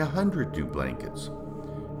can buy 100 new blankets."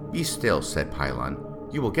 "Be still," said Pylon.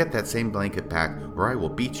 "You will get that same blanket back, or I will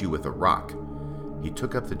beat you with a rock." He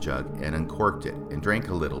took up the jug and uncorked it and drank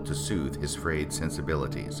a little to soothe his frayed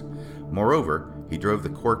sensibilities. Moreover, he drove the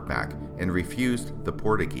cork back and refused the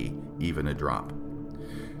portagee even a drop.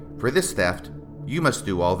 "For this theft, you must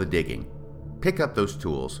do all the digging. Pick up those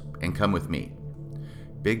tools and come with me."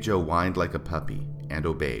 Big Joe whined like a puppy and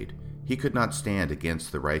obeyed. He could not stand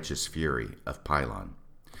against the righteous fury of Pylon.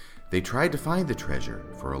 They tried to find the treasure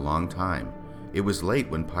for a long time. It was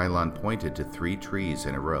late when Pylon pointed to 3 trees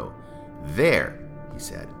in a row. "There," he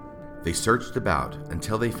said. They searched about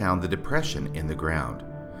until they found the depression in the ground.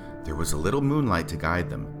 There was a little moonlight to guide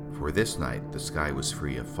them, for this night the sky was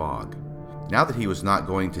free of fog. Now that he was not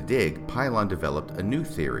going to dig, Pylon developed a new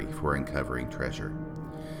theory for uncovering treasure.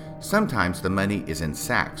 "Sometimes the money is in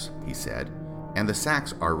sacks," he said, "and the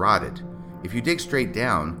sacks are rotted. If you dig straight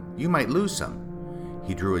down, you might lose some."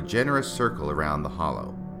 He drew a generous circle around the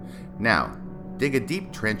hollow. "Now, dig a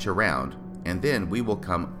deep trench around, and then we will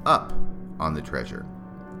come up on the treasure."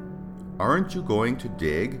 "Aren't you going to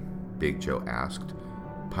dig?" Big Joe asked.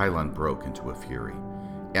 Pylon broke into a fury.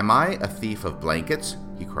 "Am I a thief of blankets?"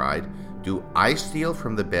 he cried. "Do I steal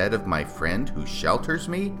from the bed of my friend who shelters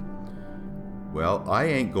me?" "Well, I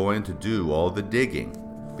ain't going to do all the digging,"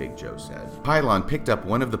 Big Joe said. Pylon picked up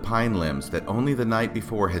one of the pine limbs that only the night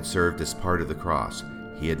before had served as part of the cross.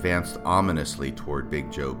 He advanced ominously toward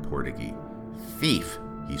Big Joe Portagee. "Thief!"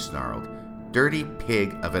 he snarled. "Dirty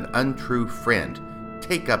pig of an untrue friend!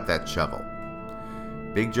 Take up that shovel!"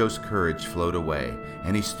 Big Joe's courage flowed away,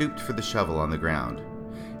 and he stooped for the shovel on the ground.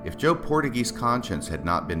 If Joe Portagee's conscience had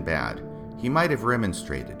not been bad, he might have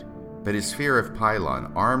remonstrated, but his fear of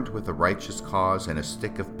Pylon, armed with a righteous cause and a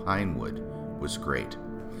stick of pine wood, was great.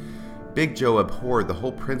 Big Joe abhorred the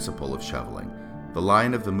whole principle of shoveling. The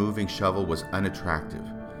line of the moving shovel was unattractive.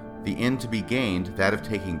 The end to be gained, that of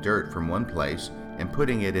taking dirt from one place and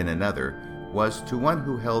putting it in another, was, to one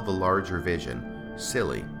who held the larger vision,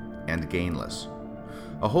 silly and gainless.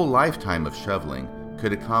 A whole lifetime of shoveling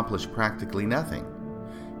could accomplish practically nothing.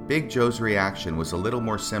 Big Joe's reaction was a little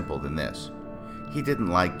more simple than this. He didn't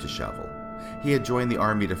like to shovel. He had joined the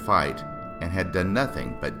army to fight and had done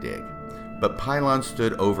nothing but dig. But Pylon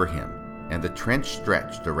stood over him, and the trench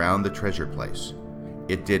stretched around the treasure place.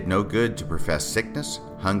 It did no good to profess sickness,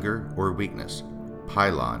 hunger, or weakness.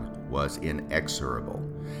 Pylon was inexorable,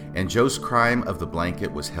 and Joe's crime of the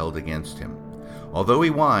blanket was held against him. Although he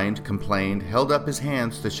whined, complained, held up his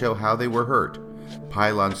hands to show how they were hurt,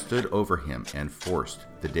 Pylon stood over him and forced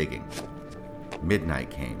the digging. Midnight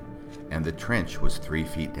came, and the trench was 3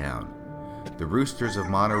 feet down. The roosters of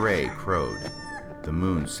Monterey crowed. The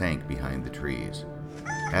moon sank behind the trees.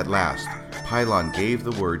 At last, Pylon gave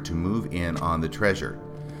the word to move in on the treasure.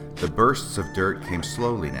 The bursts of dirt came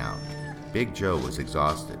slowly now. Big Joe was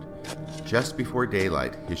exhausted. Just before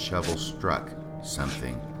daylight, his shovel struck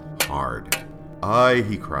something hard. "Aye,"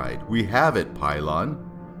 he cried, "we have it, Pylon."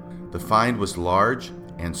 The find was large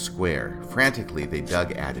and square. Frantically, they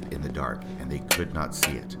dug at it in the dark, and they could not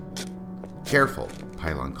see it. "Careful,"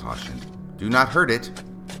 Pylon cautioned. "Do not hurt it."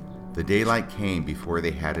 The daylight came before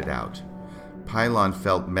they had it out. Pylon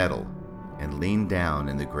felt metal and leaned down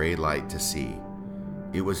in the gray light to see.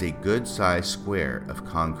 It was a good-sized square of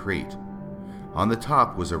concrete. On the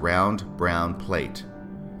top was a round brown plate.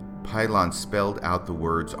 Pylon spelled out the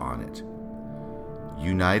words on it.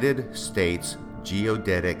 United States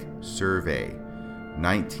Geodetic Survey,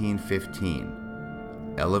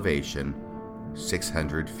 1915. Elevation,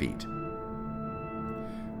 600 feet.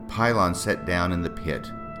 Pylon sat down in the pit,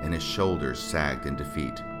 and his shoulders sagged in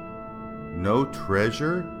defeat. "No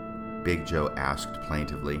treasure?" Big Joe asked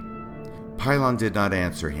plaintively. Pylon did not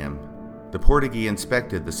answer him. The Portagee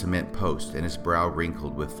inspected the cement post, and his brow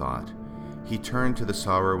wrinkled with thought. He turned to the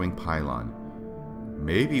sorrowing Pylon.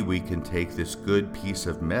 "Maybe we can take this good piece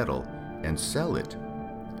of metal and sell it."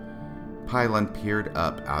 Pylon peered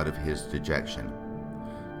up out of his dejection.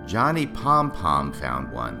 "Johnny Pom-Pom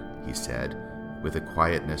found one," he said, with the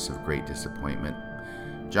quietness of great disappointment.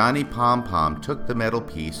 "Johnny Pom-Pom took the metal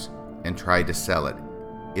piece and tried to sell it.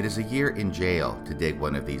 It is a year in jail to dig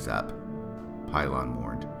one of these up," Pylon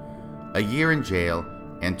warned. "A year in jail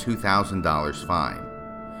and $2,000 fine."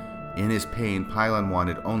 In his pain, Pylon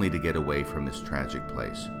wanted only to get away from this tragic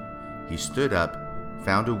place. He stood up,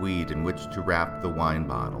 found a weed in which to wrap the wine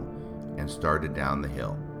bottle, and started down the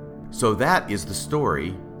hill. So that is the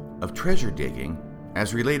story of treasure digging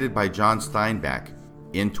as related by John Steinbeck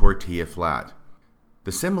in Tortilla Flat.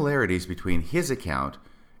 The similarities between his account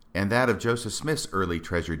and that of Joseph Smith's early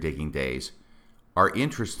treasure digging days are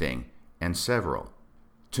interesting and several.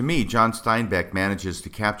 To me, John Steinbeck manages to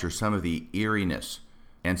capture some of the eeriness,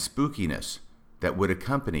 and spookiness that would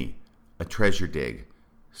accompany a treasure dig,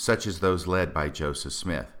 such as those led by Joseph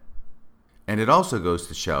Smith. And it also goes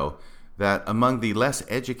to show that among the less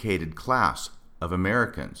educated class of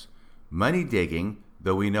Americans, money digging,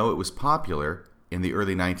 though we know it was popular in the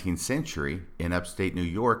early 19th century in upstate New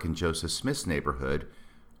York in Joseph Smith's neighborhood,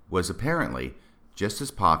 was apparently just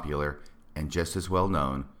as popular and just as well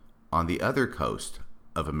known on the other coast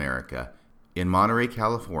of America in Monterey,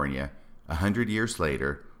 California, 100 years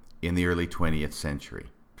later in the early 20th century.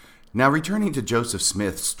 Now, returning to Joseph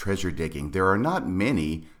Smith's treasure digging, there are not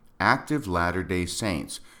many active Latter-day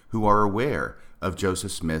Saints who are aware of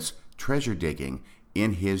Joseph Smith's treasure digging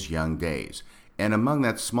in his young days. And among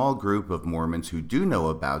that small group of Mormons who do know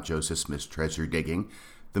about Joseph Smith's treasure digging,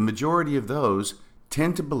 the majority of those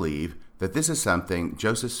tend to believe that this is something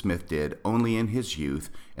Joseph Smith did only in his youth,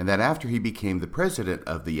 and that after he became the president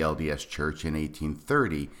of the LDS Church in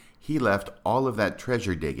 1830, he left all of that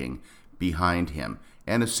treasure digging behind him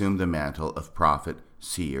and assumed the mantle of prophet,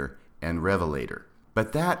 seer, and revelator.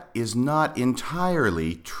 But that is not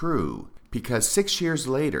entirely true, because 6 years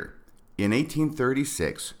later, in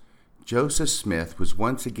 1836, Joseph Smith was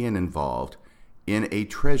once again involved in a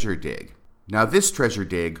treasure dig. Now, this treasure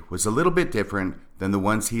dig was a little bit different than the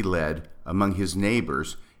ones he led among his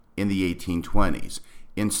neighbors in the 1820s.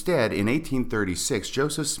 Instead, in 1836,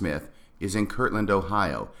 Joseph Smith is in Kirtland,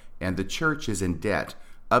 Ohio, and the church is in debt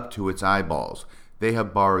up to its eyeballs. They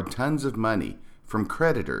have borrowed tons of money from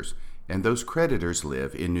creditors, and those creditors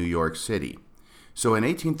live in New York City. So in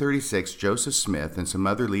 1836, Joseph Smith and some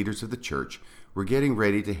other leaders of the church were getting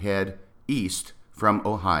ready to head east from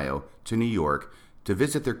Ohio to New York to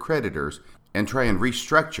visit their creditors and try and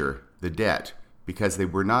restructure the debt because they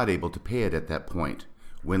were not able to pay it at that point.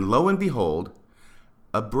 When lo and behold,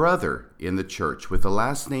 a brother in the church with the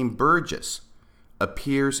last name Burgess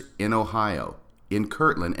appears in Ohio, in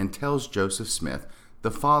Kirtland, and tells Joseph Smith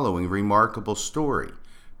the following remarkable story.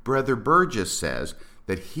 Brother Burgess says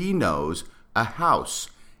that he knows a house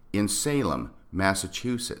in Salem,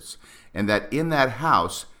 Massachusetts, and that in that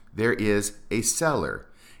house there is a cellar,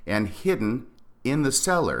 and hidden in the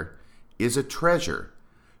cellar is a treasure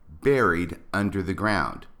buried under the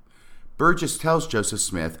ground. Burgess tells Joseph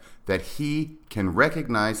Smith that he can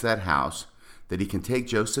recognize that house, that he can take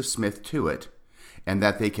Joseph Smith to it, and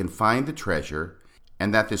that they can find the treasure,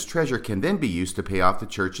 and that this treasure can then be used to pay off the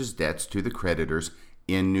church's debts to the creditors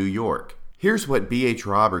in New York. Here's what B.H.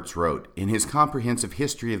 Roberts wrote in his Comprehensive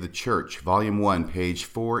History of the Church, Volume 1, page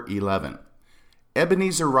 411.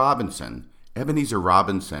 Ebenezer Robinson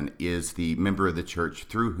is the member of the church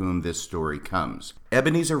through whom this story comes.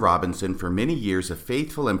 Ebenezer Robinson, for many years a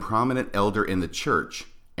faithful and prominent elder in the church,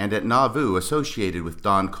 and at Nauvoo associated with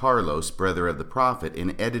Don Carlos, brother of the prophet,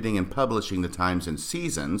 in editing and publishing the Times and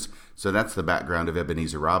Seasons, so that's the background of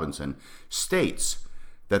Ebenezer Robinson, states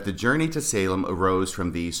that the journey to Salem arose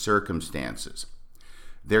from these circumstances.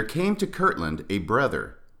 There came to Kirtland a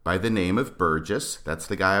brother by the name of Burgess, that's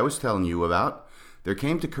the guy I was telling you about. There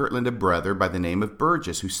came to Kirtland a brother by the name of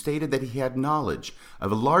Burgess who stated that he had knowledge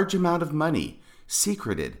of a large amount of money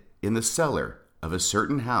secreted in the cellar of a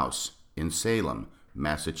certain house in Salem,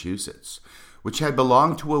 Massachusetts, which had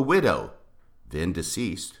belonged to a widow, then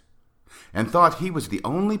deceased, and thought he was the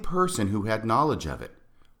only person who had knowledge of it,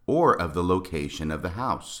 or of the location of the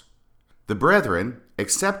house. The brethren,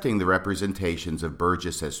 accepting the representations of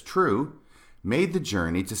Burgess as true, made the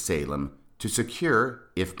journey to Salem to secure,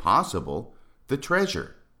 if possible, the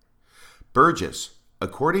treasure. Burgess,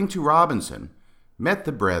 according to Robinson, met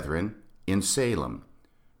the brethren in Salem,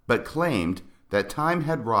 but claimed that time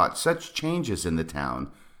had wrought such changes in the town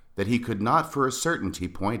that he could not for a certainty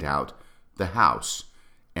point out the house,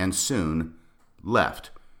 and soon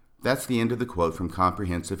left. That's the end of the quote from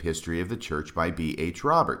Comprehensive History of the Church by B.H.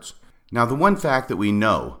 Roberts. Now, the one fact that we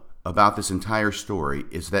know about this entire story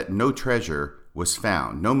is that no treasure was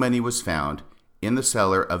found, no money was found in the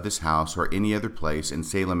cellar of this house or any other place in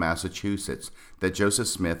Salem, Massachusetts, that Joseph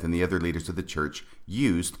Smith and the other leaders of the church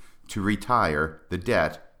used to retire the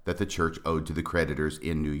debt that the church owed to the creditors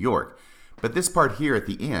in New York. But this part here at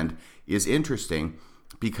the end is interesting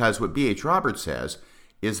because what B.H. Roberts says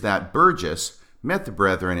is that Burgess met the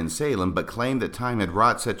brethren in Salem, but claimed that time had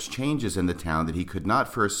wrought such changes in the town that he could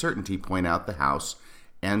not for a certainty point out the house,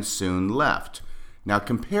 and soon left. Now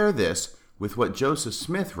compare this with what Joseph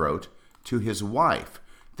Smith wrote to his wife.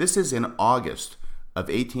 This is in August of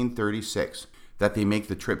 1836 that they make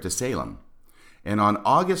the trip to Salem. And on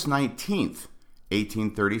August 19th,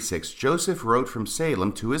 1836, Joseph wrote from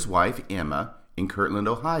Salem to his wife Emma in Kirtland,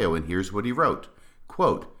 Ohio, and here's what he wrote.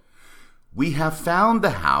 Quote, "We have found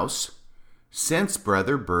the house since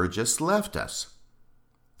Brother Burgess left us."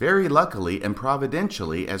 very luckily and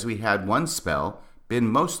providentially, as we had one spell been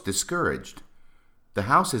most discouraged. The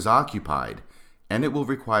house is occupied, and it will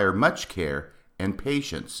require much care and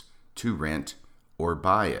patience to rent or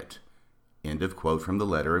buy it." End of quote from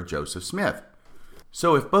the letter of Joseph Smith.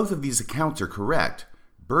 So if both of these accounts are correct,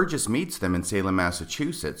 Burgess meets them in Salem,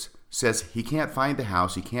 Massachusetts, says he can't find the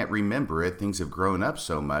house, he can't remember it, things have grown up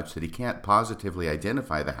so much that he can't positively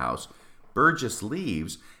identify the house. Burgess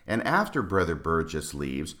leaves, and after Brother Burgess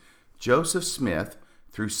leaves, Joseph Smith,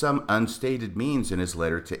 through some unstated means in his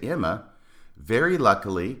letter to Emma, very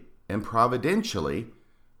luckily and providentially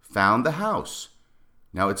found the house.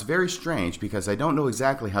 Now it's very strange because I don't know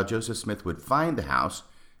exactly how Joseph Smith would find the house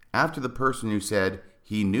after the person who said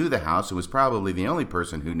he knew the house, and was probably the only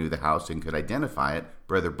person who knew the house and could identify it,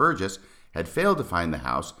 Brother Burgess, had failed to find the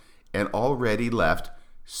house and already left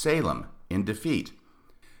Salem in defeat.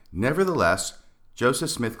 Nevertheless, Joseph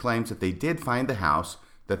Smith claims that they did find the house,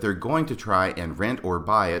 that they're going to try and rent or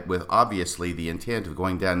buy it with obviously the intent of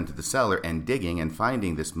going down into the cellar and digging and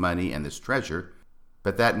finding this money and this treasure,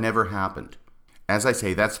 but that never happened. As I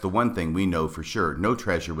say, that's the one thing we know for sure. No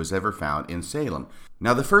treasure was ever found in Salem.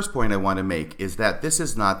 Now, the first point I want to make is that this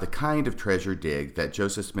is not the kind of treasure dig that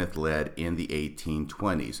Joseph Smith led in the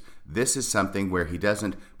 1820s. This is something where he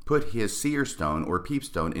doesn't put his seer stone or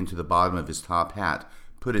peepstone into the bottom of his top hat,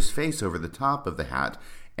 put his face over the top of the hat,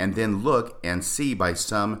 and then look and see by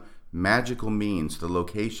some magical means the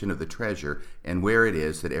location of the treasure and where it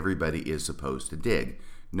is that everybody is supposed to dig.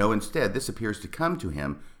 No, instead, this appears to come to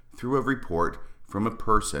him through a report from a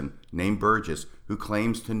person named Burgess who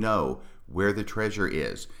claims to know where the treasure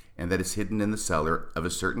is and that it's hidden in the cellar of a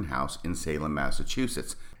certain house in Salem,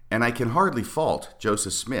 Massachusetts. And I can hardly fault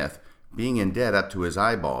Joseph Smith being in debt up to his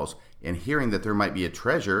eyeballs and hearing that there might be a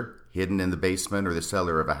treasure hidden in the basement or the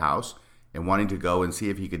cellar of a house and wanting to go and see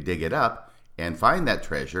if he could dig it up and find that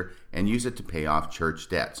treasure and use it to pay off church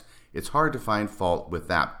debts. It's hard to find fault with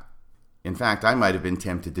that. In fact, I might have been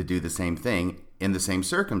tempted to do the same thing in the same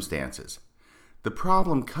circumstances. The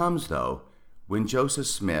problem comes, though, when Joseph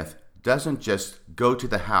Smith doesn't just go to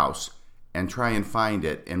the house and try and find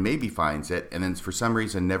it, and maybe finds it, and then for some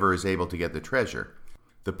reason never is able to get the treasure.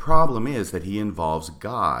 The problem is that he involves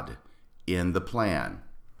God in the plan.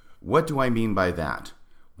 What do I mean by that?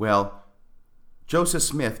 Well, Joseph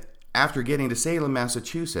Smith, after getting to Salem,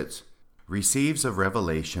 Massachusetts, receives a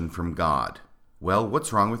revelation from God. Well,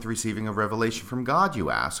 what's wrong with receiving a revelation from God, you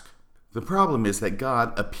ask? The problem is that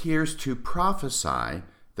God appears to prophesy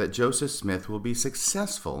that Joseph Smith will be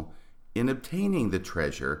successful in obtaining the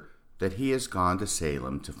treasure that he has gone to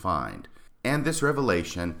Salem to find. And this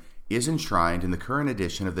revelation is enshrined in the current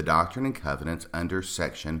edition of the Doctrine and Covenants under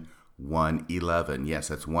section 111. Yes,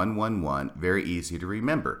 that's 111. Very easy to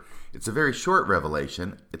remember. It's a very short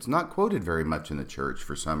revelation. It's not quoted very much in the church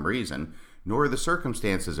for some reason, nor are the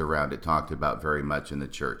circumstances around it talked about very much in the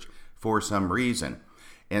church for some reason.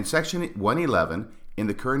 And section 111 in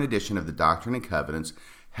the current edition of the Doctrine and Covenants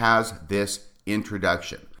has this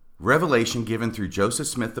introduction. Revelation given through Joseph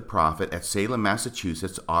Smith the prophet at Salem,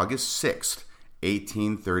 Massachusetts, August 6th,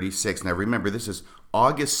 1836. Now remember, this is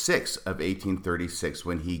August 6th of 1836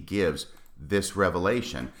 when he gives this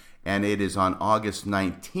revelation. And it is on August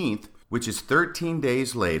 19th, which is 13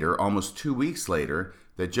 days later, almost 2 weeks later,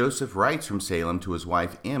 that Joseph writes from Salem to his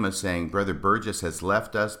wife Emma saying, "Brother Burgess has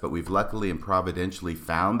left us, but we've luckily and providentially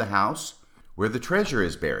found the house where the treasure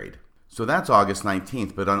is buried." So that's August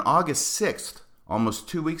 19th. But on August 6th, almost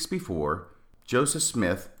 2 weeks before, Joseph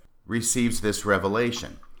Smith receives this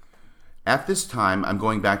revelation. At this time, I'm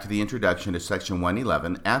going back to the introduction to section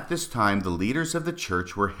 111. At this time, the leaders of the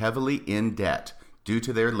church were heavily in debt due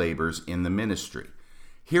to their labors in the ministry.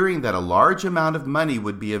 Hearing that a large amount of money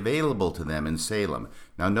would be available to them in Salem.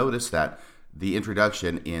 Now notice that the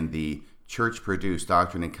introduction in the church-produced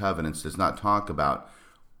Doctrine and Covenants does not talk about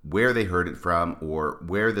where they heard it from or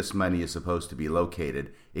where this money is supposed to be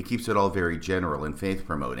located. It keeps it all very general and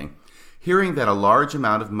faith-promoting. Hearing that a large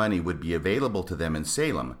amount of money would be available to them in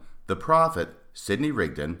Salem, the prophet, Sidney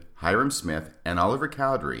Rigdon, Hiram Smith, and Oliver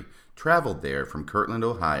Cowdery traveled there from Kirtland,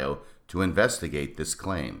 Ohio, to investigate this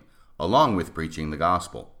claim, along with preaching the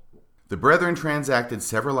gospel. The brethren transacted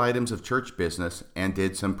several items of church business and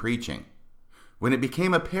did some preaching. When it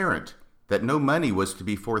became apparent that no money was to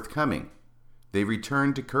be forthcoming, they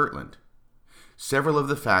returned to Kirtland. Several of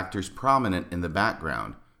the factors prominent in the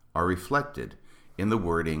background are reflected in the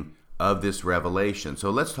wording of this revelation. So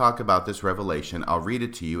let's talk about this revelation. I'll read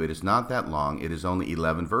it to you. It is not that long. It is only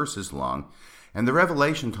 11 verses long. And the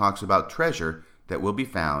revelation talks about treasure that will be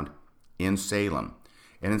found in Salem.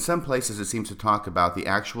 And in some places it seems to talk about the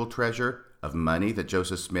actual treasure. of money that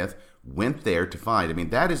Joseph Smith went there to find. I mean,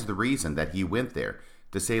 that is the reason that he went there,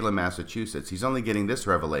 to Salem, Massachusetts. He's only getting this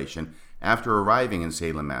revelation after arriving in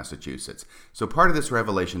Salem, Massachusetts. So part of this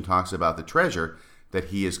revelation talks about the treasure that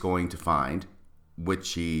he is going to find,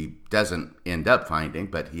 which he doesn't end up finding,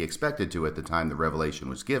 but he expected to at the time the revelation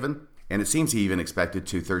was given. And it seems he even expected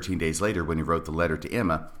to 13 days later when he wrote the letter to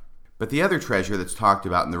Emma. But the other treasure that's talked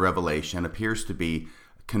about in the revelation appears to be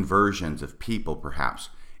conversions of people, perhaps,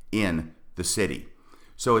 in the city.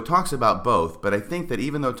 So it talks about both, but I think that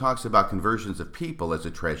even though it talks about conversions of people as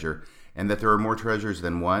a treasure, and that there are more treasures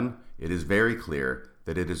than one, it is very clear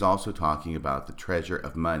that it is also talking about the treasure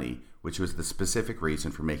of money, which was the specific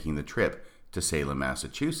reason for making the trip to Salem,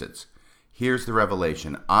 Massachusetts. Here's the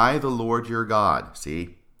revelation. I, the Lord your God,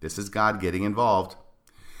 see, this is God getting involved.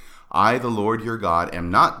 I, the Lord your God,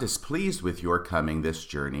 am not displeased with your coming this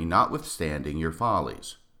journey, notwithstanding your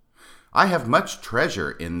follies. I have much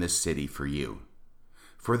treasure in this city for you,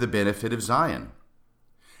 for the benefit of Zion,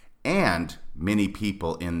 and many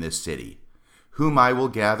people in this city, whom I will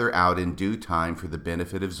gather out in due time for the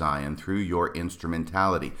benefit of Zion through your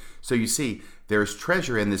instrumentality. So you see, there's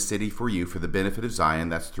treasure in this city for you for the benefit of Zion,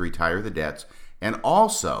 that's to retire the debts, and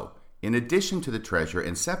also, in addition to the treasure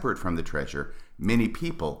and separate from the treasure, many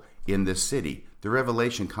people in this city. The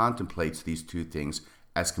revelation contemplates these two things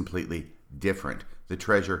as completely different, the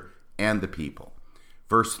treasure and the people.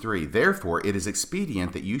 Verse 3, therefore it is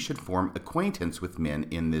expedient that you should form acquaintance with men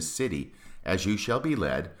in this city, as you shall be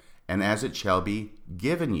led, and as it shall be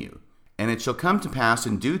given you. And it shall come to pass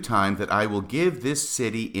in due time that I will give this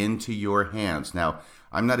city into your hands. Now,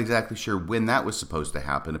 I'm not exactly sure when that was supposed to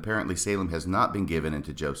happen. Apparently, Salem has not been given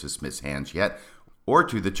into Joseph Smith's hands yet, or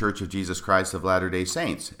to the Church of Jesus Christ of Latter-day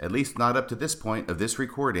Saints, at least not up to this point of this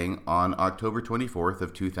recording on October 24th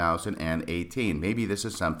of 2018. Maybe this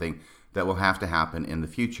is something that will have to happen in the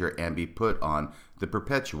future and be put on the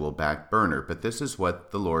perpetual back burner. But this is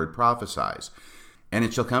what the Lord prophesies. And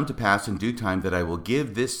it shall come to pass in due time that I will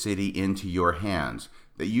give this city into your hands,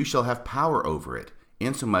 that you shall have power over it,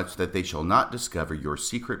 insomuch that they shall not discover your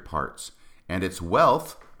secret parts. And its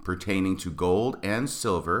wealth, pertaining to gold and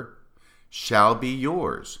silver, shall be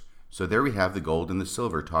yours. So there we have the gold and the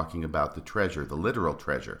silver talking about the treasure, the literal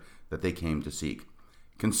treasure that they came to seek.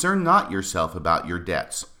 Concern not yourself about your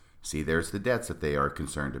debts. See, there's the debts that they are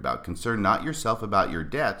concerned about. Concern not yourself about your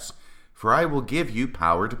debts, for I will give you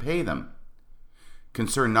power to pay them.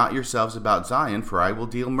 Concern not yourselves about Zion, for I will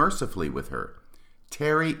deal mercifully with her.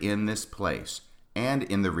 Tarry in this place, and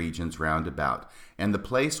in the regions round about, and the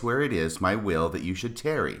place where it is my will that you should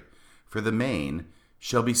tarry. For the main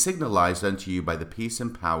shall be signalized unto you by the peace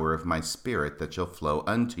and power of my Spirit that shall flow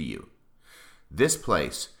unto you. This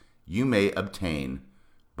place you may obtain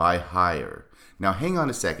by hire. Now hang on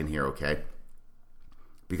a second here, okay?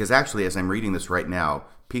 Because actually, as I'm reading this right now,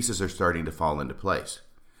 pieces are starting to fall into place.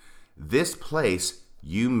 This place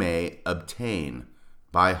you may obtain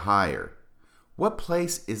by hire. What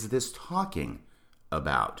place is this talking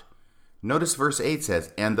about? Notice verse 8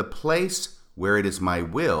 says, and the place where it is my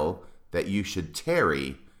will that you should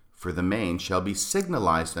tarry for the main shall be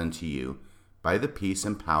signalized unto you by the peace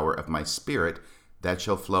and power of my Spirit that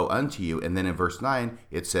shall flow unto you. And then in verse 9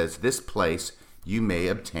 it says, this place you may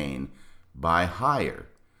obtain by hire.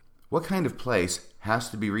 What kind of place has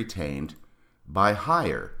to be retained by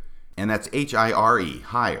hire? And that's H-I-R-E,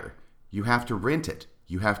 hire. You have to rent it.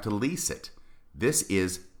 You have to lease it. This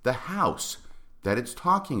is the house that it's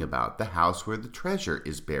talking about, the house where the treasure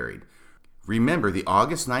is buried. Remember the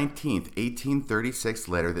August 19th, 1836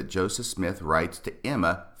 letter that Joseph Smith writes to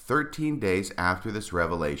Emma 13 days after this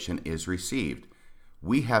revelation is received.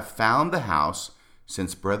 We have found the house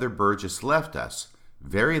since Brother Burgess left us,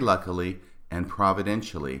 very luckily and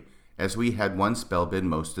providentially, as we had one spell been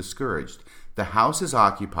most discouraged. The house is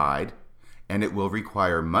occupied, and it will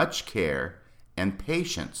require much care and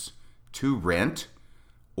patience to rent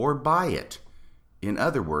or buy it. In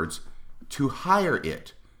other words, to hire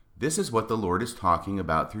it. This is what the Lord is talking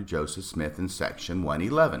about through Joseph Smith in section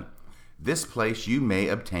 111. This place you may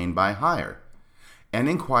obtain by hire. And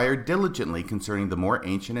inquire diligently concerning the more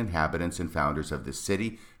ancient inhabitants and founders of this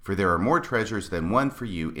city, for there are more treasures than one for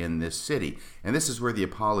you in this city. And this is where the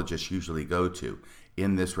apologists usually go to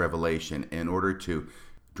in this revelation in order to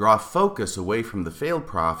draw focus away from the failed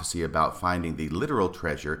prophecy about finding the literal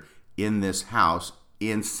treasure in this house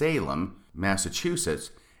in Salem,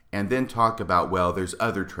 Massachusetts, and then talk about, well, there's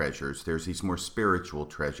other treasures. There's these more spiritual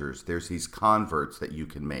treasures. There's these converts that you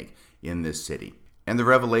can make in this city. And the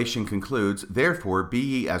revelation concludes, therefore be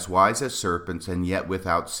ye as wise as serpents and yet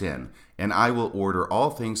without sin, and I will order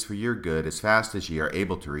all things for your good as fast as ye are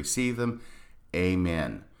able to receive them.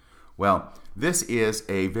 Amen. Well, this is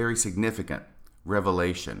a very significant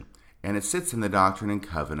revelation, and it sits in the Doctrine and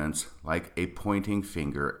Covenants like a pointing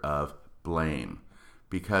finger of blame,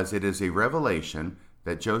 because it is a revelation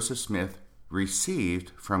that Joseph Smith received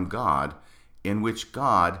from God, in which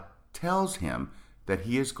God tells him that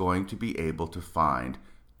he is going to be able to find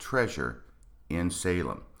treasure in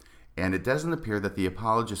Salem. And it doesn't appear that the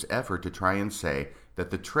apologists' effort to try and say that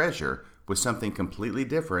the treasure was something completely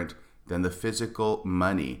different than the physical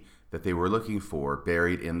money that they were looking for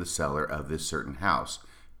buried in the cellar of this certain house.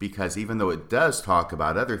 Because even though it does talk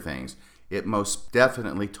about other things, it most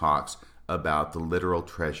definitely talks about the literal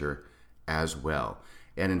treasure as well.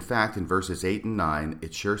 And in fact, in verses 8 and 9,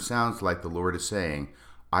 it sure sounds like the Lord is saying,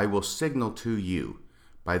 I will signal to you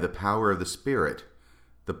by the power of the Spirit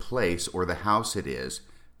the place or the house it is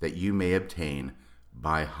that you may obtain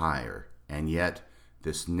by hire. And yet,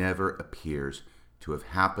 this never appears to have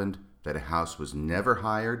happened, that a house was never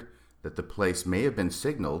hired, that the place may have been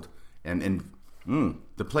signaled, the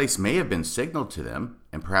place may have been signaled to them,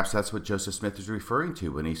 and perhaps that's what Joseph Smith is referring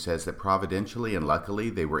to when he says that providentially and luckily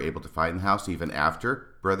they were able to find the house even after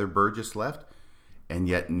Brother Burgess left, and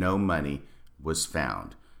yet no money was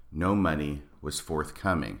found. No money was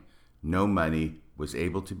forthcoming. No money was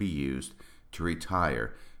able to be used to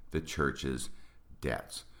retire the church's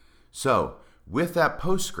debts. So, with that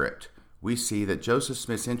postscript, we see that Joseph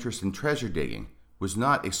Smith's interest in treasure digging was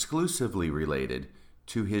not exclusively related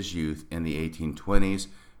to his youth in the 1820s,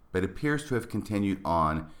 but appears to have continued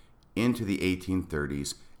on into the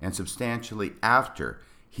 1830s and substantially after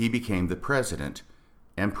he became the president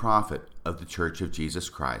and prophet of the Church of Jesus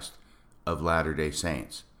Christ of Latter-day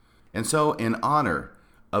Saints. And so, in honor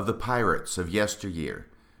of the pirates of yesteryear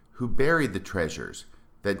who buried the treasures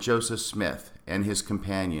that Joseph Smith and his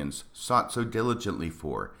companions sought so diligently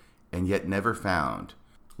for and yet never found,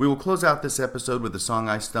 we will close out this episode with a song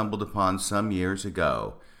I stumbled upon some years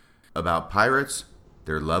ago about pirates,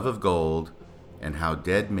 their love of gold, and how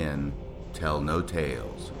dead men tell no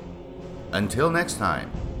tales. Until next time,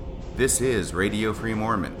 this is Radio Free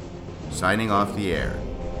Mormon, signing off the air.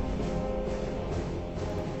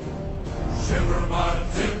 Shiver my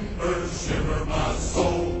timbers, shiver my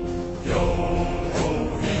soul, yo-ho-he-ho.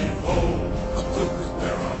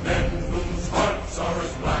 There are men whose hearts are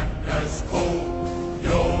as black as coal,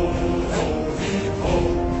 yo-ho-he-ho.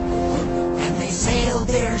 And they sailed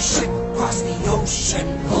their ship across the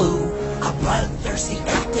ocean blue, a bloodthirsty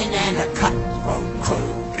captain and a cutthroat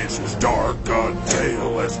crew. It's as dark a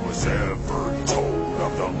tale as was ever told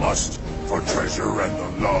of the lust for treasure and the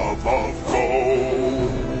love of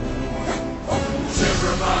gold.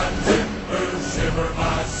 Shiver my timbers, shiver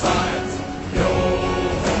my sides,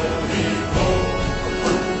 yo-ho-he-ho.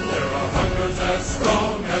 There are hungers as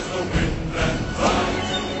strong as the wind and tides,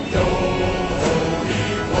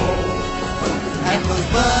 yo-ho-he-ho. And those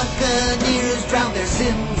buccaneers drowned their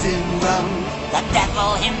sins in rum. The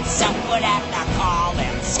devil himself would have to call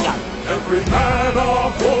them scum. Every man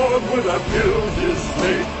aboard would have killed his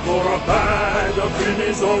mate for a bag of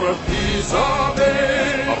guineas or a piece of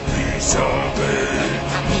bait. A piece of bait.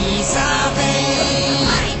 A piece of bait.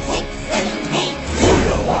 I think that ain't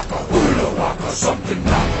hula waka, something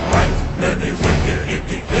not right. Many wicked,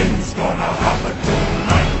 icky things gonna happen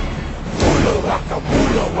tonight. Hula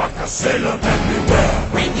waka, sailor man beware.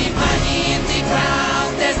 Bringing money in the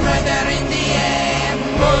ground, there's murder in the air.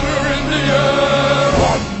 Murder in the air.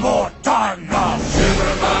 One more time now.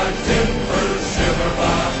 Shiver my timbers, shiver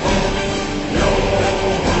my bones,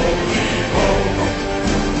 yo-ho-he-ho.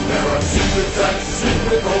 There are secrets that sit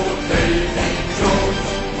with old Davy Jones,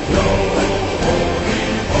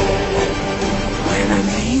 yo-ho-he-ho. When the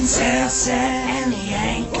mainsail's set and the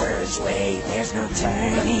anchor's weighed, there's no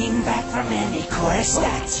turning back from any course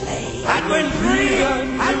that's laid. And when free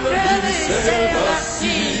and liberty sail the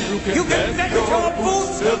sea, you can bet your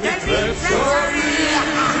boots you'll get treasury.